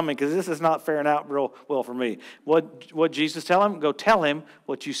that's coming? Because this is not faring out real well for me. What Jesus tell him? Go tell him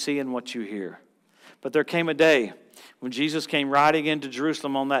what you see and what you hear. But there came a day when Jesus came riding into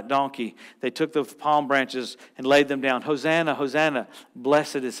Jerusalem on that donkey. They took the palm branches and laid them down. Hosanna, Hosanna,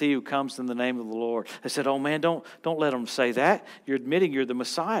 blessed is he who comes in the name of the Lord. They said, oh man, don't let them say that. You're admitting you're the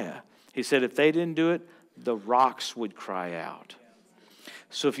Messiah. He said, if they didn't do it, the rocks would cry out.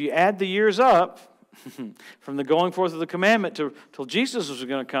 So if you add the years up from the going forth of the commandment till Jesus was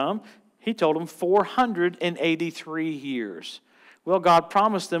going to come, he told them 483 years. Well, God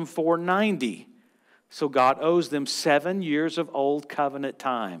promised them 490. So God owes them 7 years of old covenant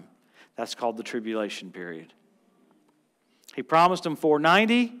time. That's called the tribulation period. He promised them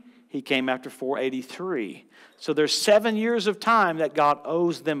 490. He came after 483. So there's 7 years of time that God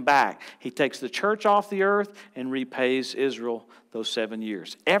owes them back. He takes the church off the earth and repays Israel those 7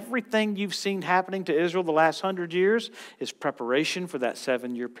 years. Everything you've seen happening to Israel the last 100 years is preparation for that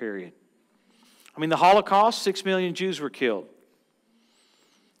 7-year period. I mean, the Holocaust, 6 million Jews were killed.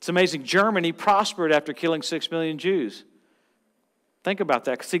 It's amazing. Germany prospered after killing 6 million Jews. Think about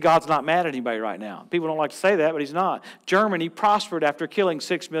that. See, God's not mad at anybody right now. People don't like to say that, but He's not. Germany prospered after killing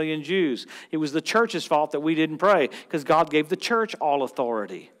 6 million Jews. It was the church's fault that we didn't pray because God gave the church all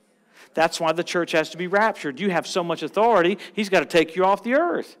authority. That's why the church has to be raptured. You have so much authority, He's got to take you off the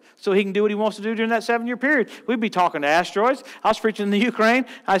earth so He can do what He wants to do during that 7-year period. We'd be talking to asteroids. I was preaching in the Ukraine.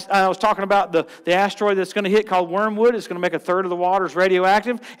 I was talking about the asteroid that's going to hit called Wormwood. It's going to make a third of the waters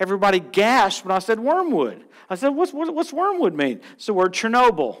radioactive. Everybody gasped when I said Wormwood. I said, what's Wormwood mean? It's the word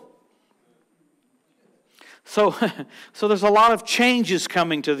Chernobyl. So there's a lot of changes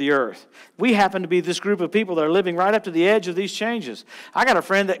coming to the earth. We happen to be this group of people that are living right up to the edge of these changes. I got a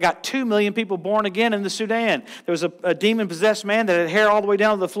friend that got 2 million people born again in the Sudan. There was a demon-possessed man that had hair all the way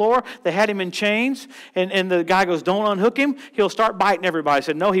down to the floor. They had him in chains, and the guy goes, don't unhook him. He'll start biting everybody. I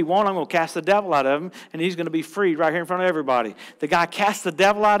said, no, he won't. I'm going to cast the devil out of him, and he's going to be freed right here in front of everybody. The guy cast the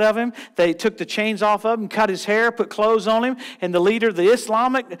devil out of him. They took the chains off of him, cut his hair, put clothes on him, and the leader,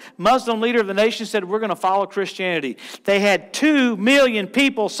 the Muslim leader of the nation said, we're going to follow Christianity. They had 2 million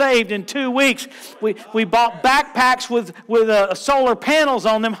people saved in 2 weeks. We bought backpacks with solar panels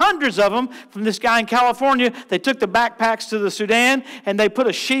on them, hundreds of them, from this guy in California. They took the backpacks to the Sudan, and they put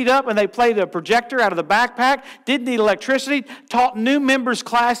a sheet up, and they played a projector out of the backpack. Didn't need electricity. Taught new members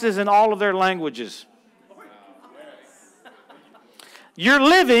classes in all of their languages. You're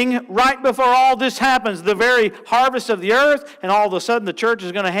living right before all this happens, the very harvest of the earth, and all of a sudden the church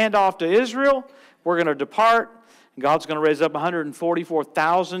is going to hand off to Israel. We're going to depart. And God's going to raise up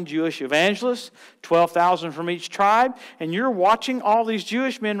 144,000 Jewish evangelists, 12,000 from each tribe. And you're watching all these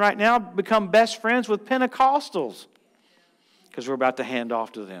Jewish men right now become best friends with Pentecostals because we're about to hand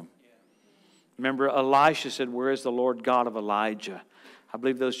off to them. Remember, Elisha said, "Where is the Lord God of Elijah?" I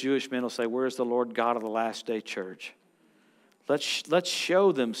believe those Jewish men will say, "Where is the Lord God of the last day church?" Let's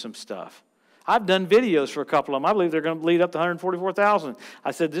show them some stuff. I've done videos for a couple of them. I believe they're going to lead up to 144,000.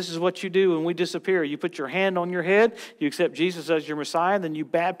 I said, this is what you do when we disappear. You put your hand on your head, you accept Jesus as your Messiah, and then you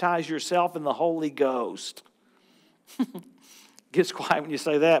baptize yourself in the Holy Ghost. Gets quiet when you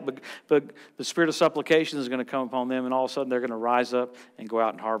say that, but the spirit of supplication is going to come upon them, and all of a sudden they're going to rise up and go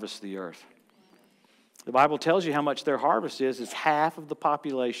out and harvest the earth. The Bible tells you how much their harvest is. It's half of the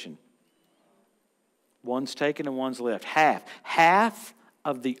population. One's taken and one's left. Half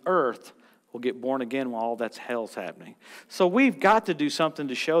of the earth will get born again while all that hell's happening. So we've got to do something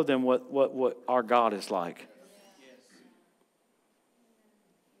to show them what our God is like.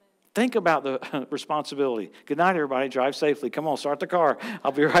 Think about the responsibility. Good night, everybody. Drive safely. Come on, start the car.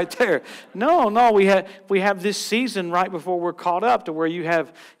 I'll be right there. No, we have this season right before we're caught up to where you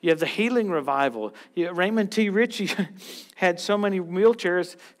have the healing revival. Raymond T. Ritchie had so many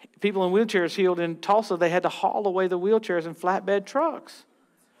wheelchairs. People in wheelchairs healed in Tulsa. They had to haul away the wheelchairs in flatbed trucks.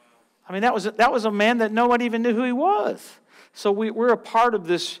 I mean, that was a man that no one even knew who he was. So we're a part of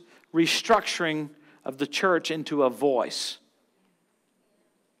this restructuring of the church into a voice.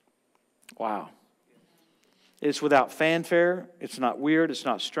 Wow. It's without fanfare. It's not weird. It's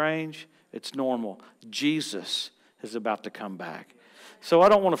not strange. It's normal. Jesus is about to come back. So I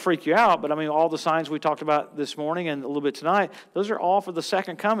don't want to freak you out, but I mean, all the signs we talked about this morning and a little bit tonight, those are all for the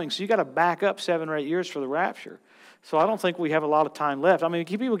second coming. So you got to back up 7 or 8 years for the rapture. So I don't think we have a lot of time left. I mean,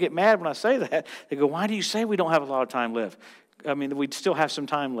 people get mad when I say that. They go, "Why do you say we don't have a lot of time left?" I mean, we still have some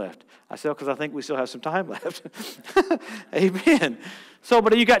time left. I said, because I think we still have some time left. Amen. So,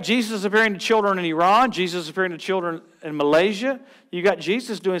 but you got Jesus appearing to children in Iran, Jesus appearing to children in Malaysia. You got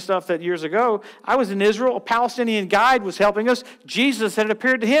Jesus doing stuff that years ago. I was in Israel, a Palestinian guide was helping us. Jesus had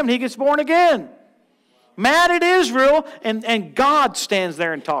appeared to him, and he gets born again. Mad at Israel, and God stands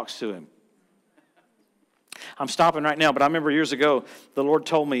there and talks to him. I'm stopping right now, but I remember years ago, the Lord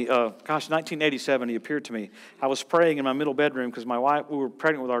told me, 1987, he appeared to me. I was praying in my middle bedroom because my wife, we were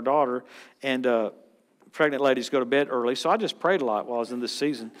pregnant with our daughter, and pregnant ladies go to bed early, so I just prayed a lot while I was in this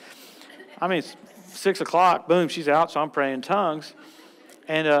season. I mean, it's 6 o'clock, boom, she's out, so I'm praying in tongues.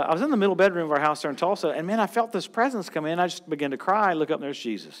 And I was in the middle bedroom of our house there in Tulsa, and man, I felt this presence come in. I just began to cry, look up, and there's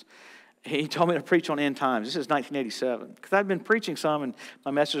Jesus. He told me to preach on end times. This is 1987. Because I'd been preaching some, and my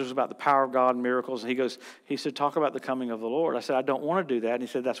message was about the power of God and miracles. And he said, talk about the coming of the Lord. I said, I don't want to do that. And he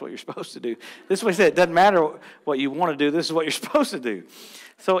said, that's what you're supposed to do. This is what he said. It doesn't matter what you want to do. This is what you're supposed to do.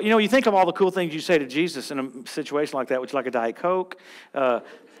 So, you think of all the cool things you say to Jesus in a situation like that, which is like a Diet Coke.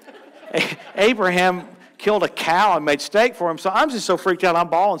 Abraham killed a cow and made steak for him. So I'm just so freaked out. I'm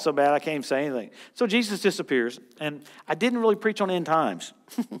bawling so bad I can't even say anything. So Jesus disappears. And I didn't really preach on end times.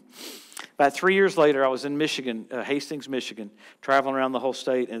 About 3 years later, I was in Michigan, Hastings, Michigan, traveling around the whole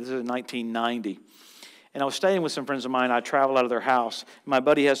state, and this is in 1990. And I was staying with some friends of mine. I traveled out of their house. My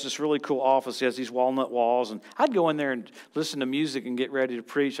buddy has this really cool office. He has these walnut walls, and I'd go in there and listen to music and get ready to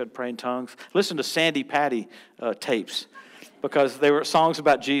preach. I'd pray in tongues, listen to Sandy Patty tapes because they were songs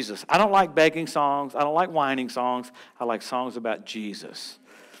about Jesus. I don't like begging songs. I don't like whining songs. I like songs about Jesus.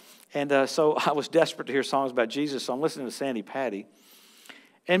 And so I was desperate to hear songs about Jesus, so I'm listening to Sandy Patty.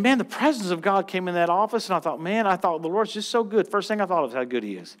 And man, the presence of God came in that office, and I thought, the Lord's just so good. First thing I thought of was how good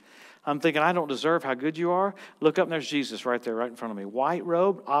he is. I'm thinking, I don't deserve how good you are. Look up, and there's Jesus right there, right in front of me. White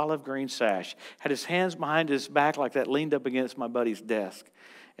robe, olive green sash. Had his hands behind his back like that, leaned up against my buddy's desk.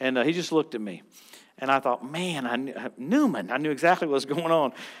 And he just looked at me. And I thought, man, Newman, I knew exactly what was going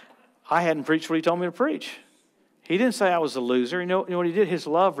on. I hadn't preached what he told me to preach. He didn't say I was a loser. You know what he did? His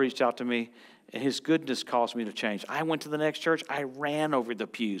love reached out to me. And his goodness caused me to change. I went to the next church. I ran over the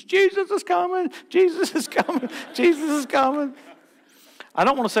pews. Jesus is coming. Jesus is coming. Jesus is coming. I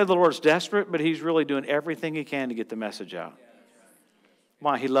don't want to say the Lord's desperate, but he's really doing everything he can to get the message out.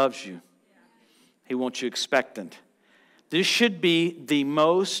 Why? He loves you. He wants you expectant. This should be the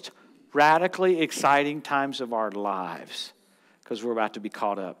most radically exciting times of our lives because we're about to be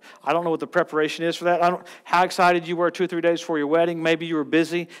caught up. I don't know what the preparation is for that. I don't how excited you were 2 or 3 days before your wedding. Maybe you were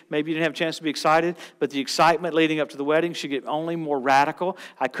busy. Maybe you didn't have a chance to be excited. But the excitement leading up to the wedding should get only more radical.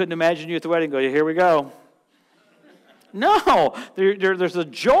 I couldn't imagine you at the wedding go, here we go. No, there's a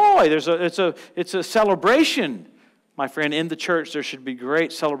joy. It's a celebration. My friend, in the church, there should be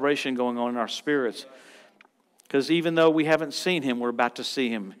great celebration going on in our spirits. Because even though we haven't seen him, we're about to see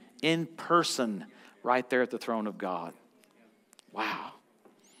him in person right there at the throne of God. Wow.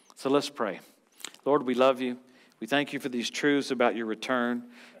 So let's pray. Lord, we love you. We thank you for these truths about your return.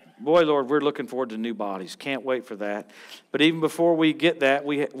 Boy, Lord, we're looking forward to new bodies. Can't wait for that. But even before we get that,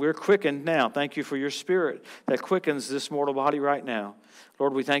 we're quickened now. Thank you for your Spirit that quickens this mortal body right now.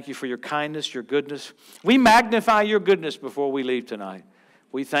 Lord, we thank you for your kindness, your goodness. We magnify your goodness before we leave tonight.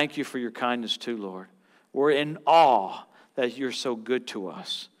 We thank you for your kindness too, Lord. We're in awe that you're so good to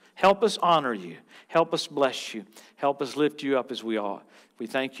us. Help us honor you. Help us bless you. Help us lift you up as we ought. We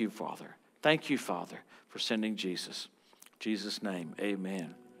thank you, Father. Thank you, Father, for sending Jesus. In Jesus' name,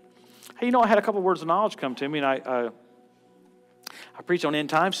 amen. Hey, you know, I had a couple words of knowledge come to me, and I preach on end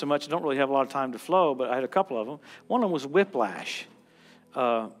times so much I don't really have a lot of time to flow, but I had a couple of them. One of them was whiplash.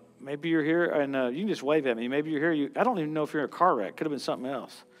 Maybe you're here, and you can just wave at me. Maybe you're here. I don't even know if you're in a car wreck. Could have been something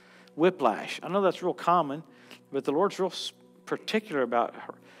else. Whiplash. I know that's real common, but the Lord's real particular about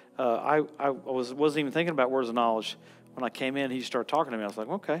her. I wasn't even thinking about words of knowledge. When I came in, he started talking to me. I was like,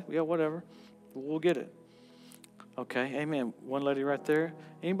 okay, yeah, whatever. We'll get it. Okay, amen. One lady right there.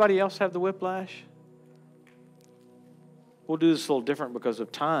 Anybody else have the whiplash? We'll do this a little different because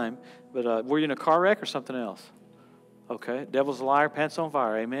of time, but were you in a car wreck or something else? Okay, devil's a liar, pants on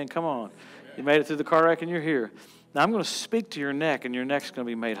fire. Amen. Come on. You made it through the car wreck and you're here. Now I'm going to speak to your neck and your neck's going to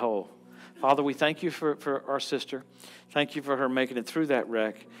be made whole. Father, we thank you for our sister. Thank you for her making it through that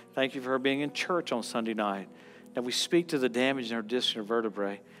wreck. Thank you for her being in church on Sunday night. Now we speak to the damage in her disc and her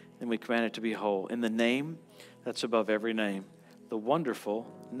vertebrae, and we command it to be whole. In the name that's above every name, the wonderful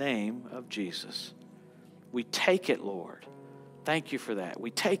name of Jesus. We take it, Lord. Thank you for that. We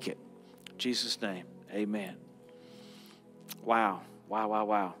take it. In Jesus' name, amen. Wow, wow, wow,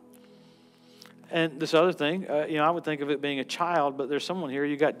 wow. And this other thing, I would think of it being a child, but there's someone here,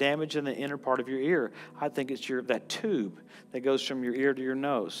 you got damage in the inner part of your ear. I think it's that tube that goes from your ear to your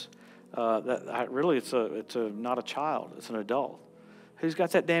nose. Really, it's not a child, it's an adult. Who's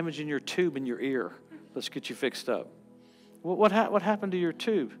got that damage in your tube in your ear? Let's get you fixed up. What happened to your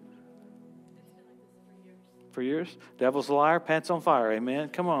tube? For years? Devil's a liar, pants on fire, amen.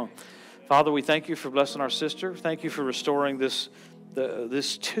 Come on. Father, we thank you for blessing our sister. Thank you for restoring this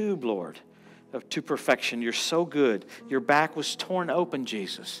tube, Lord, to perfection. You're so good. Your back was torn open,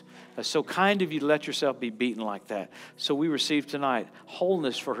 Jesus. That's so kind of you to let yourself be beaten like that. So we receive tonight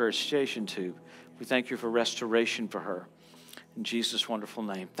wholeness for her station tube. We thank you for restoration for her. In Jesus' wonderful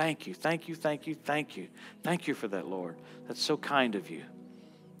name. Thank you, thank you, thank you, thank you. Thank you for that, Lord. That's so kind of you.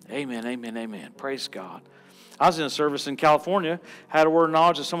 Amen, amen, amen. Praise God. I was in a service in California, had a word of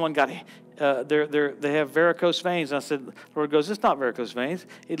knowledge that someone got, they have varicose veins. And I said, the Lord goes, it's not varicose veins.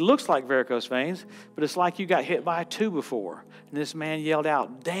 It looks like varicose veins, but it's like you got hit by a tube before. And this man yelled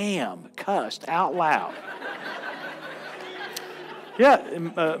out, damn, cussed out loud.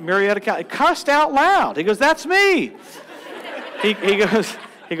 Yeah, Marietta County, cussed out loud. He goes, that's me. He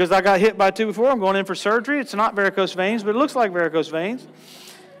goes, I got hit by a tube before. I'm going in for surgery. It's not varicose veins, but it looks like varicose veins.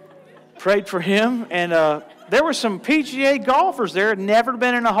 Prayed for him, and there were some PGA golfers there, never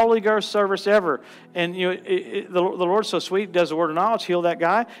been in a Holy Ghost service ever. And the Lord's so sweet, does a word of knowledge, healed that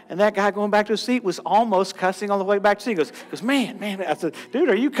guy, and that guy going back to his seat was almost cussing on the way back to the seat. He goes, man. I said, dude,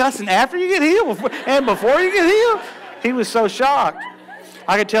 are you cussing after you get healed and before you get healed? He was so shocked.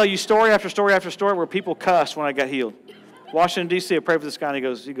 I could tell you story after story after story where people cussed when I got healed. Washington, D.C., I prayed for this guy, and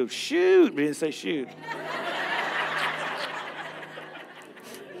he goes, shoot, but he didn't say shoot.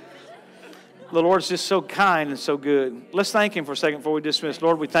 The Lord's just so kind and so good. Let's thank Him for a second before we dismiss.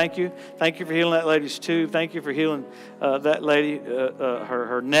 Lord, we thank you. Thank you for healing that lady's tube. Thank you for healing that lady,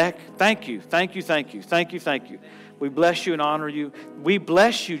 her neck. Thank you, thank you, thank you, thank you, thank you. We bless you and honor you. We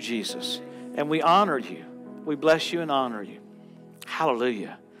bless you, Jesus, and we honor you. We bless you and honor you.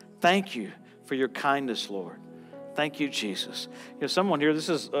 Hallelujah. Thank you for your kindness, Lord. Thank you, Jesus. Someone here, this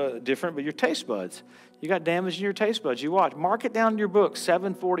is different, but your taste buds. You got damage in your taste buds. You watch. Mark it down in your book,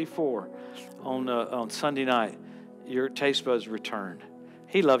 7:44 on Sunday night. Your taste buds returned.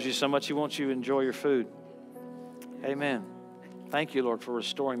 He loves you so much, He wants you to enjoy your food. Amen. Thank you, Lord, for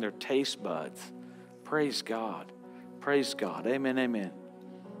restoring their taste buds. Praise God. Praise God. Amen, amen.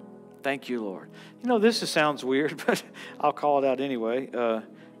 Thank you, Lord. This sounds weird, but I'll call it out anyway.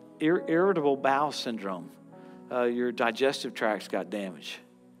 irritable bowel syndrome. Your digestive tract's got damage.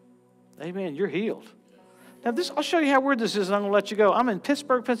 Amen. You're healed. Now, I'll show you how weird this is, and I'm going to let you go. I'm in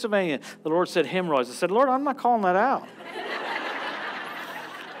Pittsburgh, Pennsylvania. The Lord said hemorrhoids. I said, Lord, I'm not calling that out.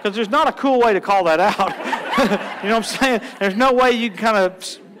 Because there's not a cool way to call that out. You know what I'm saying? There's no way you can kind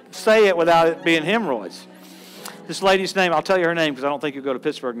of say it without it being hemorrhoids. This lady's name, I'll tell you her name because I don't think you'll go to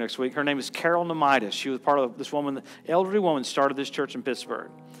Pittsburgh next week. Her name is Carol Nemitis. She was part of this woman, the elderly woman, started this church in Pittsburgh.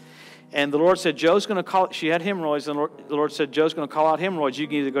 And the Lord said, Joe's going to call, she had hemorrhoids, and the Lord said, Joe's going to call out hemorrhoids. You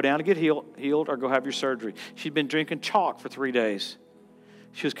can either go down and get healed or go have your surgery. She'd been drinking chalk for 3 days.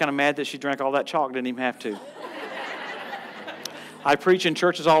 She was kind of mad that she drank all that chalk, didn't even have to. I preach in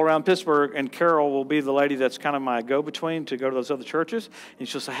churches all around Pittsburgh, and Carol will be the lady that's kind of my go-between to go to those other churches. And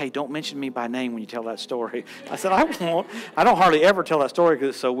she'll say, hey, don't mention me by name when you tell that story. I said, I won't. I don't hardly ever tell that story because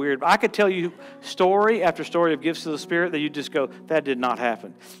it's so weird. But I could tell you story after story of gifts of the Spirit that you just go, that did not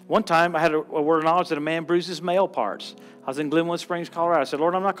happen. One time I had a word of knowledge that a man bruised his male parts. I was in Glenwood Springs, Colorado. I said,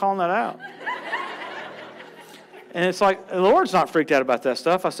 Lord, I'm not calling that out. And it's like, the Lord's not freaked out about that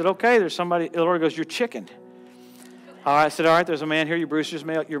stuff. I said, okay, there's somebody. The Lord goes, you're chicken. All right, I said, all right, there's a man here, you bruised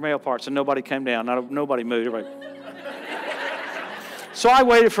your male parts, and nobody came down. Nobody moved. Everybody. So I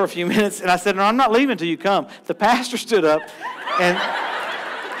waited for a few minutes, and I said, no, I'm not leaving until you come. The pastor stood up, and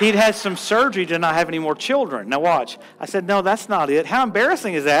he'd had some surgery to not have any more children. Now watch. I said, no, that's not it. How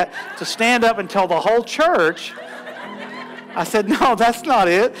embarrassing is that to stand up and tell the whole church? I said, no, that's not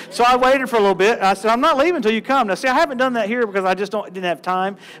it. So I waited for a little bit, and I said, I'm not leaving until you come. Now, see, I haven't done that here because I just didn't have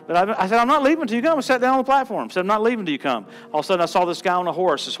time. But I said, I'm not leaving until you come. I sat down on the platform. I said, I'm not leaving until you come. All of a sudden, I saw this guy on a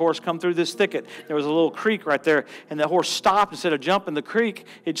horse. This horse come through this thicket. There was a little creek right there, and the horse stopped. Instead of jumping the creek,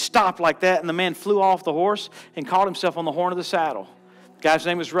 it stopped like that, and the man flew off the horse and caught himself on the horn of the saddle. The guy's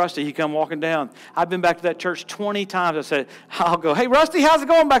name was Rusty. He come walking down. I've been back to that church 20 times. I said, I'll go, hey, Rusty, how's it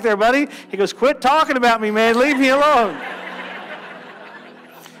going back there, buddy? He goes, quit talking about me, man. Leave me alone.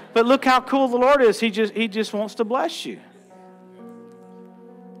 But look how cool the Lord is. He just wants to bless you.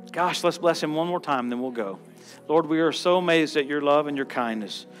 Gosh, let's bless him one more time, then we'll go. Lord, we are so amazed at your love and your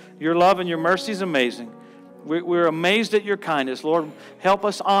kindness. Your love and your mercy is amazing. We're amazed at your kindness. Lord, help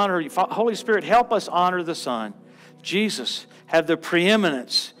us honor you. Holy Spirit, help us honor the Son. Jesus, have the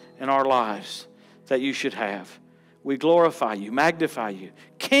preeminence in our lives that you should have. We glorify you, magnify you.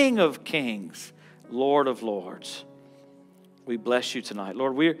 King of kings, Lord of lords. We bless you tonight.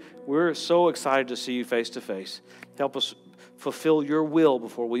 Lord, we're so excited to see you face to face. Help us fulfill your will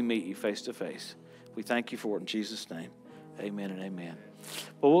before we meet you face to face. We thank you for it in Jesus' name. Amen and amen.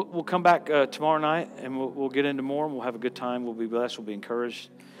 Well, we'll come back tomorrow night, and we'll get into more, and we'll have a good time. We'll be blessed. We'll be encouraged.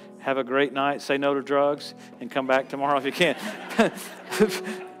 Have a great night. Say no to drugs, and come back tomorrow if you can.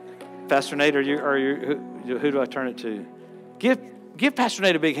 Pastor Nate, who do I turn it to? Give Pastor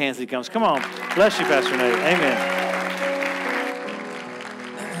Nate a big hand as he comes. Come on. Bless you, Pastor Nate. Amen.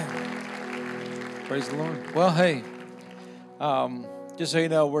 Praise the Lord. Well, hey, just so you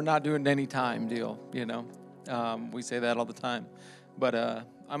know, we're not doing any time deal, you know. We say that all the time. But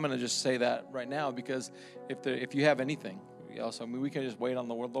I'm going to just say that right now because if you have anything, also, we can just wait on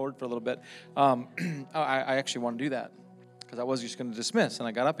the Lord for a little bit. I actually want to do that because I was just going to dismiss. And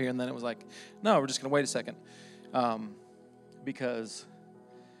I got up here, and then it was like, no, we're just going to wait a second. Because...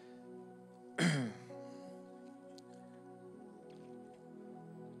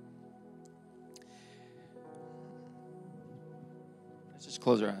 Just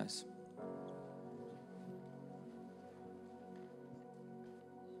close our eyes.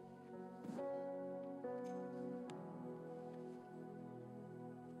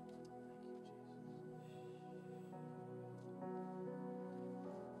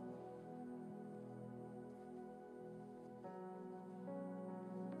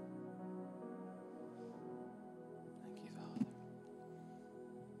 Thank you, Father.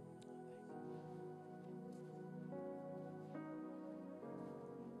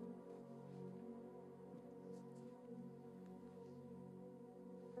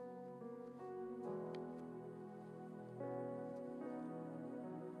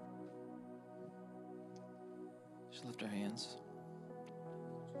 Just lift our hands.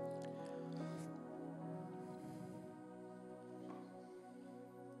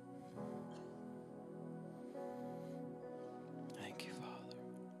 Thank you, Father.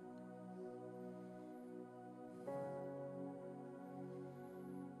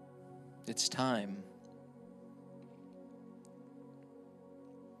 It's time.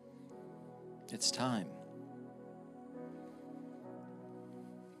 It's time.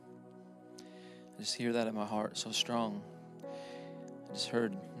 I just hear that in my heart so strong. I just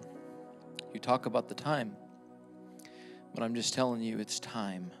heard you talk about the time, but I'm just telling you it's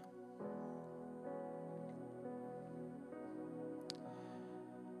time.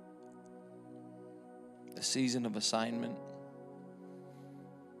 the season of assignment.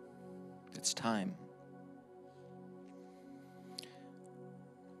 It's time.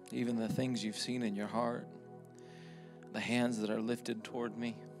 Even the things you've seen in your heart, the hands that are lifted toward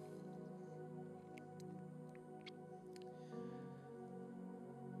me.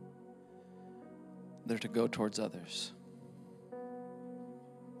 They're to go towards others.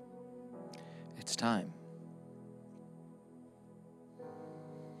 It's time.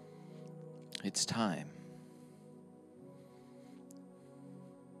 It's time.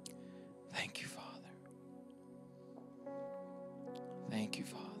 Thank you, Father. Thank you,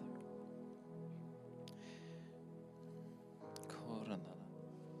 Father.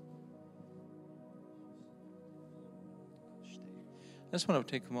 I just want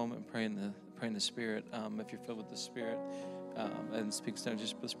to take a moment and pray in the Spirit. If you're filled with the Spirit and speaks to,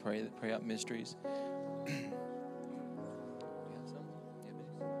 just let's pray out mysteries.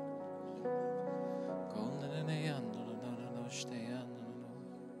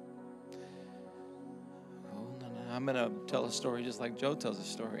 I'm going to tell a story just like Joe tells a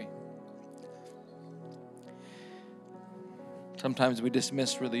story. Sometimes we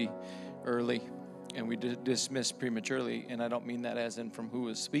dismiss really early. And we dismiss prematurely, and I don't mean that as in from who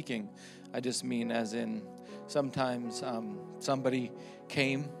is speaking. I just mean as in sometimes somebody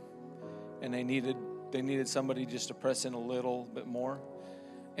came and they needed somebody just to press in a little bit more.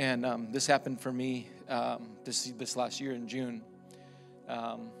 And this happened for me this last year in June.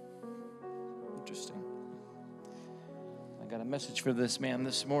 Interesting. I got a message for this man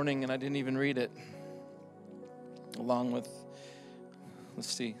this morning, and I didn't even read it. Along with, let's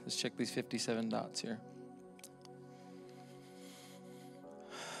see, let's check these 57 dots here.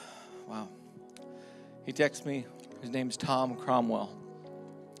 Wow. He texts me. His name's Tom Cromwell.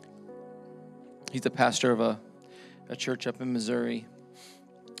 He's a pastor of a church up in Missouri.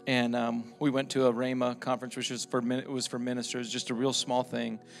 And we went to a Rhema conference, which was for ministers, just a real small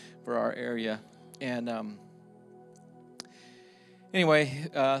thing for our area. And anyway,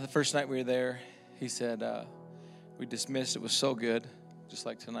 the first night we were there, he said, we dismissed. It was so good, just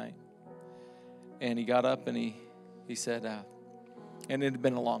like tonight. And he got up and he said, and it had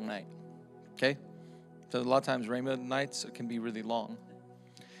been a long night. Okay? So a lot of times Rhema nights can be really long.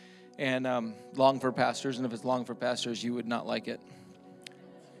 And long for pastors, and if it's long for pastors, you would not like it.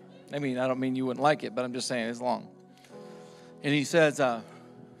 I mean, I don't mean you wouldn't like it, but I'm just saying it's long. And he says, I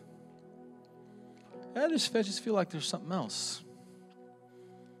just feel like there's something else.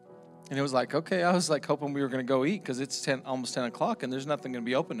 And it was like, okay, I was like hoping we were going to go eat because it's almost 10 o'clock and there's nothing going to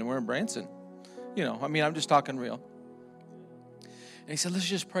be open and we're in Branson. You know, I mean, I'm just talking real. And he said, let's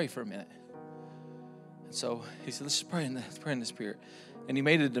just pray for a minute. And so he said, let's just pray in the Spirit. And he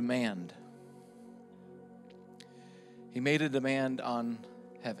made a demand. He made a demand on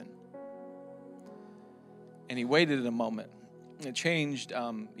heaven. And he waited a moment. It changed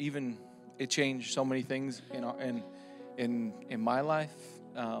it changed so many things, you know, in my life.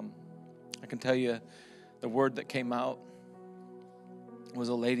 I can tell you the word that came out was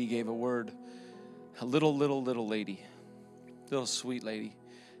a lady gave a word. A little lady, little sweet lady,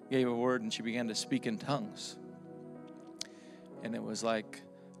 gave a word and she began to speak in tongues. And it was like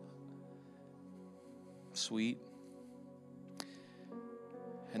sweet.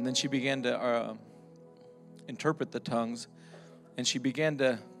 And then she began to interpret the tongues, and she began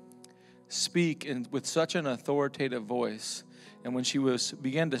to speak with such an authoritative voice. And when she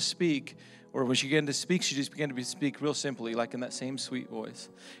began to speak, she just began to speak real simply, like in that same sweet voice.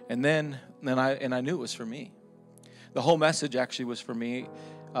 And then I knew it was for me. The whole message actually was for me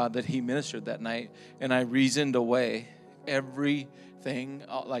that he ministered that night, and I reasoned away everything,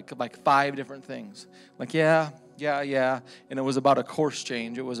 like 5 different things. Like yeah, and it was about a course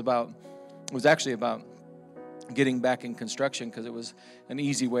change. It was actually about getting back in construction because it was an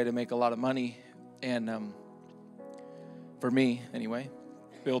easy way to make a lot of money, and for me anyway,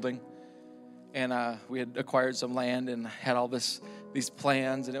 building. And we had acquired some land and had all these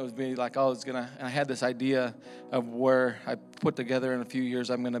plans, and it was me like and I had this idea of where I put together in a few years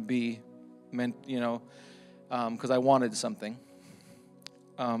I'm gonna be, because I wanted something.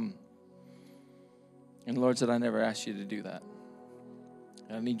 And the Lord said, I never asked you to do that.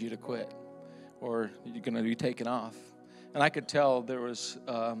 And I need you to quit, or you're going to be taken off. And I could tell there was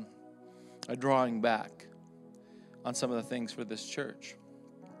a drawing back on some of the things for this church.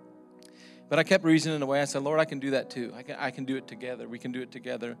 But I kept reasoning away. I said, Lord, I can do that too. I can do it together. We can do it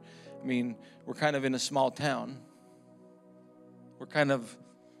together. I mean, we're kind of in a small town. We're kind of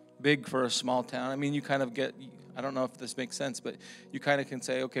big for a small town. I mean, you kind of get, I don't know if this makes sense, but you kind of can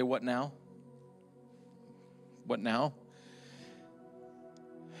say, okay, what now? What now?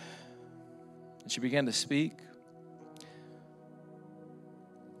 She began to speak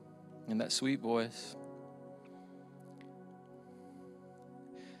in that sweet voice.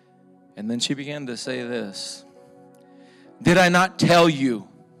 And then she began to say this, "Did I not tell you?"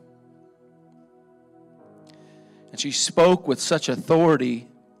 And she spoke with such authority.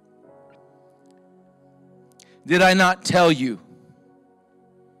 "Did I not tell you?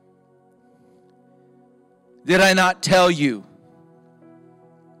 Did I not tell you?"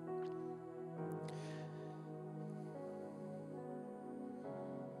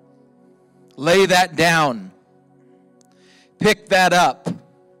 Lay that down. Pick that up.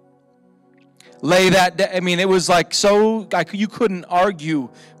 Lay that down. I mean, it was like so, you couldn't argue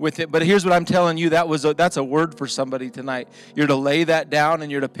with it. But here's what I'm telling you, that's a word for somebody tonight. You're to lay that down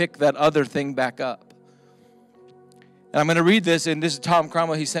and you're to pick that other thing back up. And I'm going to read this, and this is Tom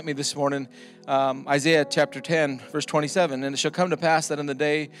Cromwell. He sent me this morning, Isaiah chapter 10, verse 27. "And it shall come to pass that in the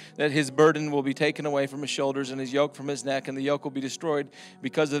day that his burden will be taken away from his shoulders and his yoke from his neck, and the yoke will be destroyed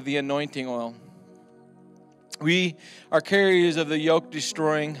because of the anointing oil." We are carriers of the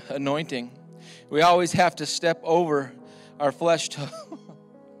yoke-destroying anointing. We always have to step over our flesh to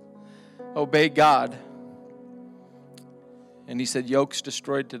obey God. And he said, "Yokes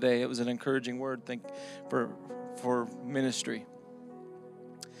destroyed today." It was an encouraging word, for ministry.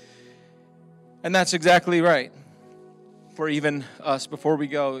 And that's exactly right. For even us, before we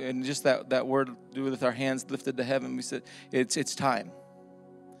go, and just that word, do with our hands lifted to heaven, we said, it's time.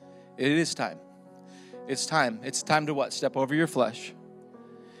 It is time. It's time. It's time to what? Step over your flesh.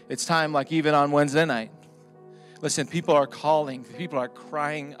 It's time, like even on Wednesday night. Listen, people are calling. People are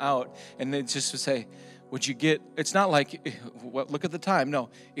crying out. And it's just to say, would you get, it's not like, look at the time. No,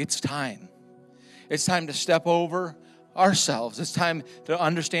 it's time. It's time to step over ourselves. It's time to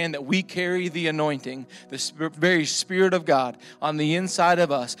understand that we carry the anointing, the very Spirit of God on the inside of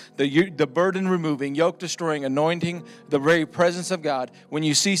us, the burden removing, yoke destroying anointing, the very presence of God. When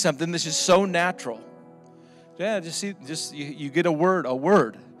you see something, this is so natural. Yeah, you get a word of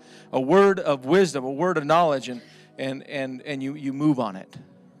wisdom, a word of knowledge, and you move on it.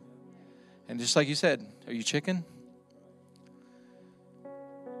 And just like you said, are you chicken?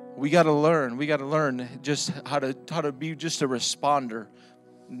 We got to learn just how to be just a responder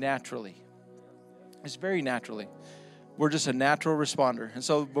naturally. It's very naturally. We're just a natural responder. And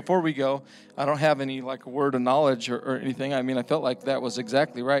so before we go, I don't have any like word of knowledge or anything. I mean, I felt like that was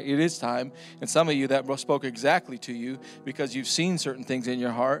exactly right. It is time. And some of you, that spoke exactly to you because you've seen certain things in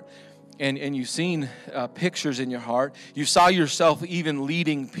your heart and you've seen pictures in your heart. You saw yourself even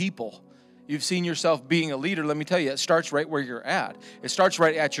leading people. You've seen yourself being a leader. Let me tell you, it starts right where you're at. It starts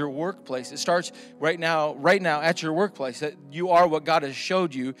right at your workplace. It starts right now at your workplace. That you are what God has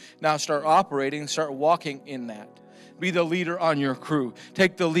showed you. Now start operating, start walking in that. Be the leader on your crew.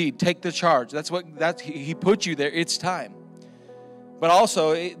 Take the lead. Take the charge. He put you there. It's time. But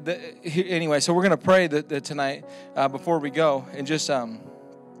also, anyway, so we're going to pray that tonight before we go, and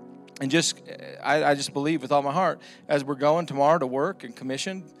I just believe with all my heart as we're going tomorrow to work and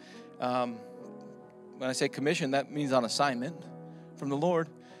commission. When I say commission, that means on assignment from the Lord.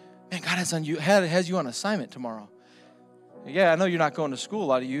 Man, God has you on assignment tomorrow. Yeah, I know you're not going to school, a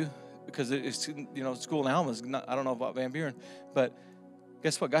lot of you, because it's school in Alma is not, I don't know about Van Buren, but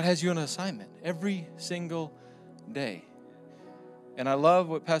guess what? God has you on an assignment every single day. And I love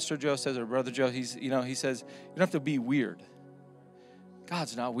what Pastor Joe says, or Brother Joe. He says you don't have to be weird.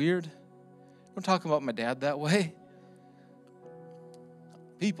 God's not weird. I'm talking about my dad that way.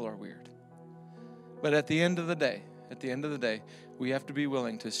 People are weird. But at the end of the day, we have to be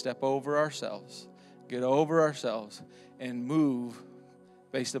willing to step over ourselves, get over ourselves, and move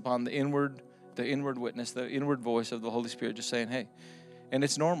based upon the inward witness, the inward voice of the Holy Spirit, just saying, hey. And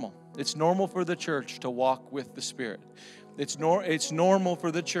it's normal. It's normal for the church to walk with the Spirit. It's normal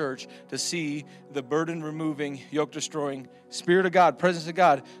for the church to see the burden-removing, yoke-destroying Spirit of God, presence of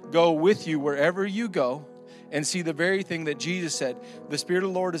God, go with you wherever you go, and see the very thing that Jesus said, the Spirit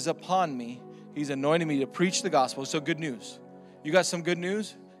of the Lord is upon me. He's anointed me to preach the gospel. So good news. You got some good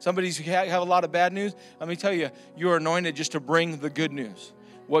news? Somebody's have a lot of bad news? Let me tell you, you're anointed just to bring the good news.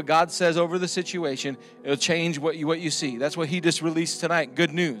 What God says over the situation, it'll change what you see. That's what he just released tonight.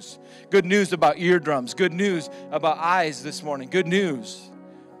 Good news. Good news about eardrums. Good news about eyes this morning. Good news.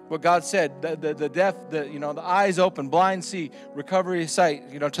 What God said, the deaf, the eyes open, blind see, recovery of sight,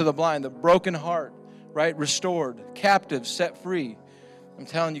 to the blind, the broken heart, right? Restored, captives set free. I'm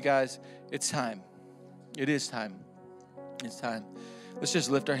telling you guys, it's time. It is time. It's time. Let's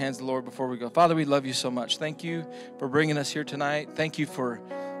just lift our hands to the Lord before we go. Father, we love you so much. Thank you for bringing us here tonight. Thank you for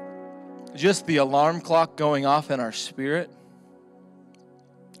just the alarm clock going off in our spirit.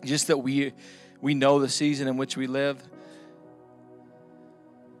 Just that we We know the season in which we live.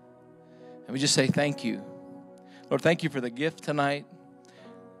 And we just say thank you. Lord, thank you for the gift tonight.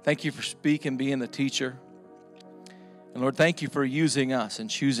 Thank you for speaking, being the teacher. And Lord, thank you for using us and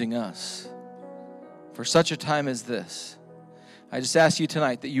choosing us for such a time as this. I just ask you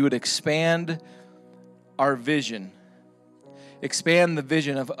tonight that you would expand our vision. Expand the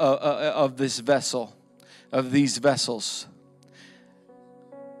vision of this vessel, of these vessels.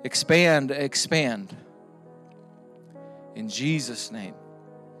 Expand. In Jesus' name.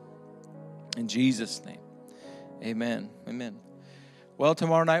 In Jesus' name. Amen. Amen. Well,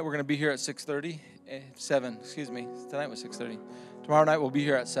 tomorrow night we're going to be here at 7. Tonight was 6:30. Tomorrow night we'll be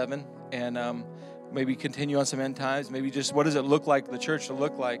here at 7, and maybe continue on some end times. Maybe just what does it look like, the church to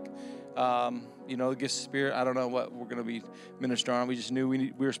look like? The gifts of Spirit. I don't know what we're going to be ministering on. We just knew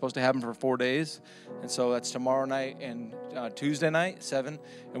we were supposed to have them for 4 days. And so that's tomorrow night and Tuesday night, 7.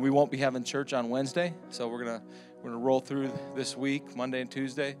 And we won't be having church on Wednesday. So we're going to roll through this week, Monday and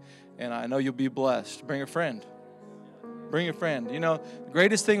Tuesday. And I know you'll be blessed. Bring a friend. Bring a friend. The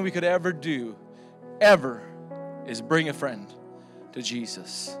greatest thing we could ever do, is bring a friend to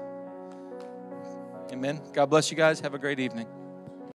Jesus. Amen. God bless you guys. Have a great evening.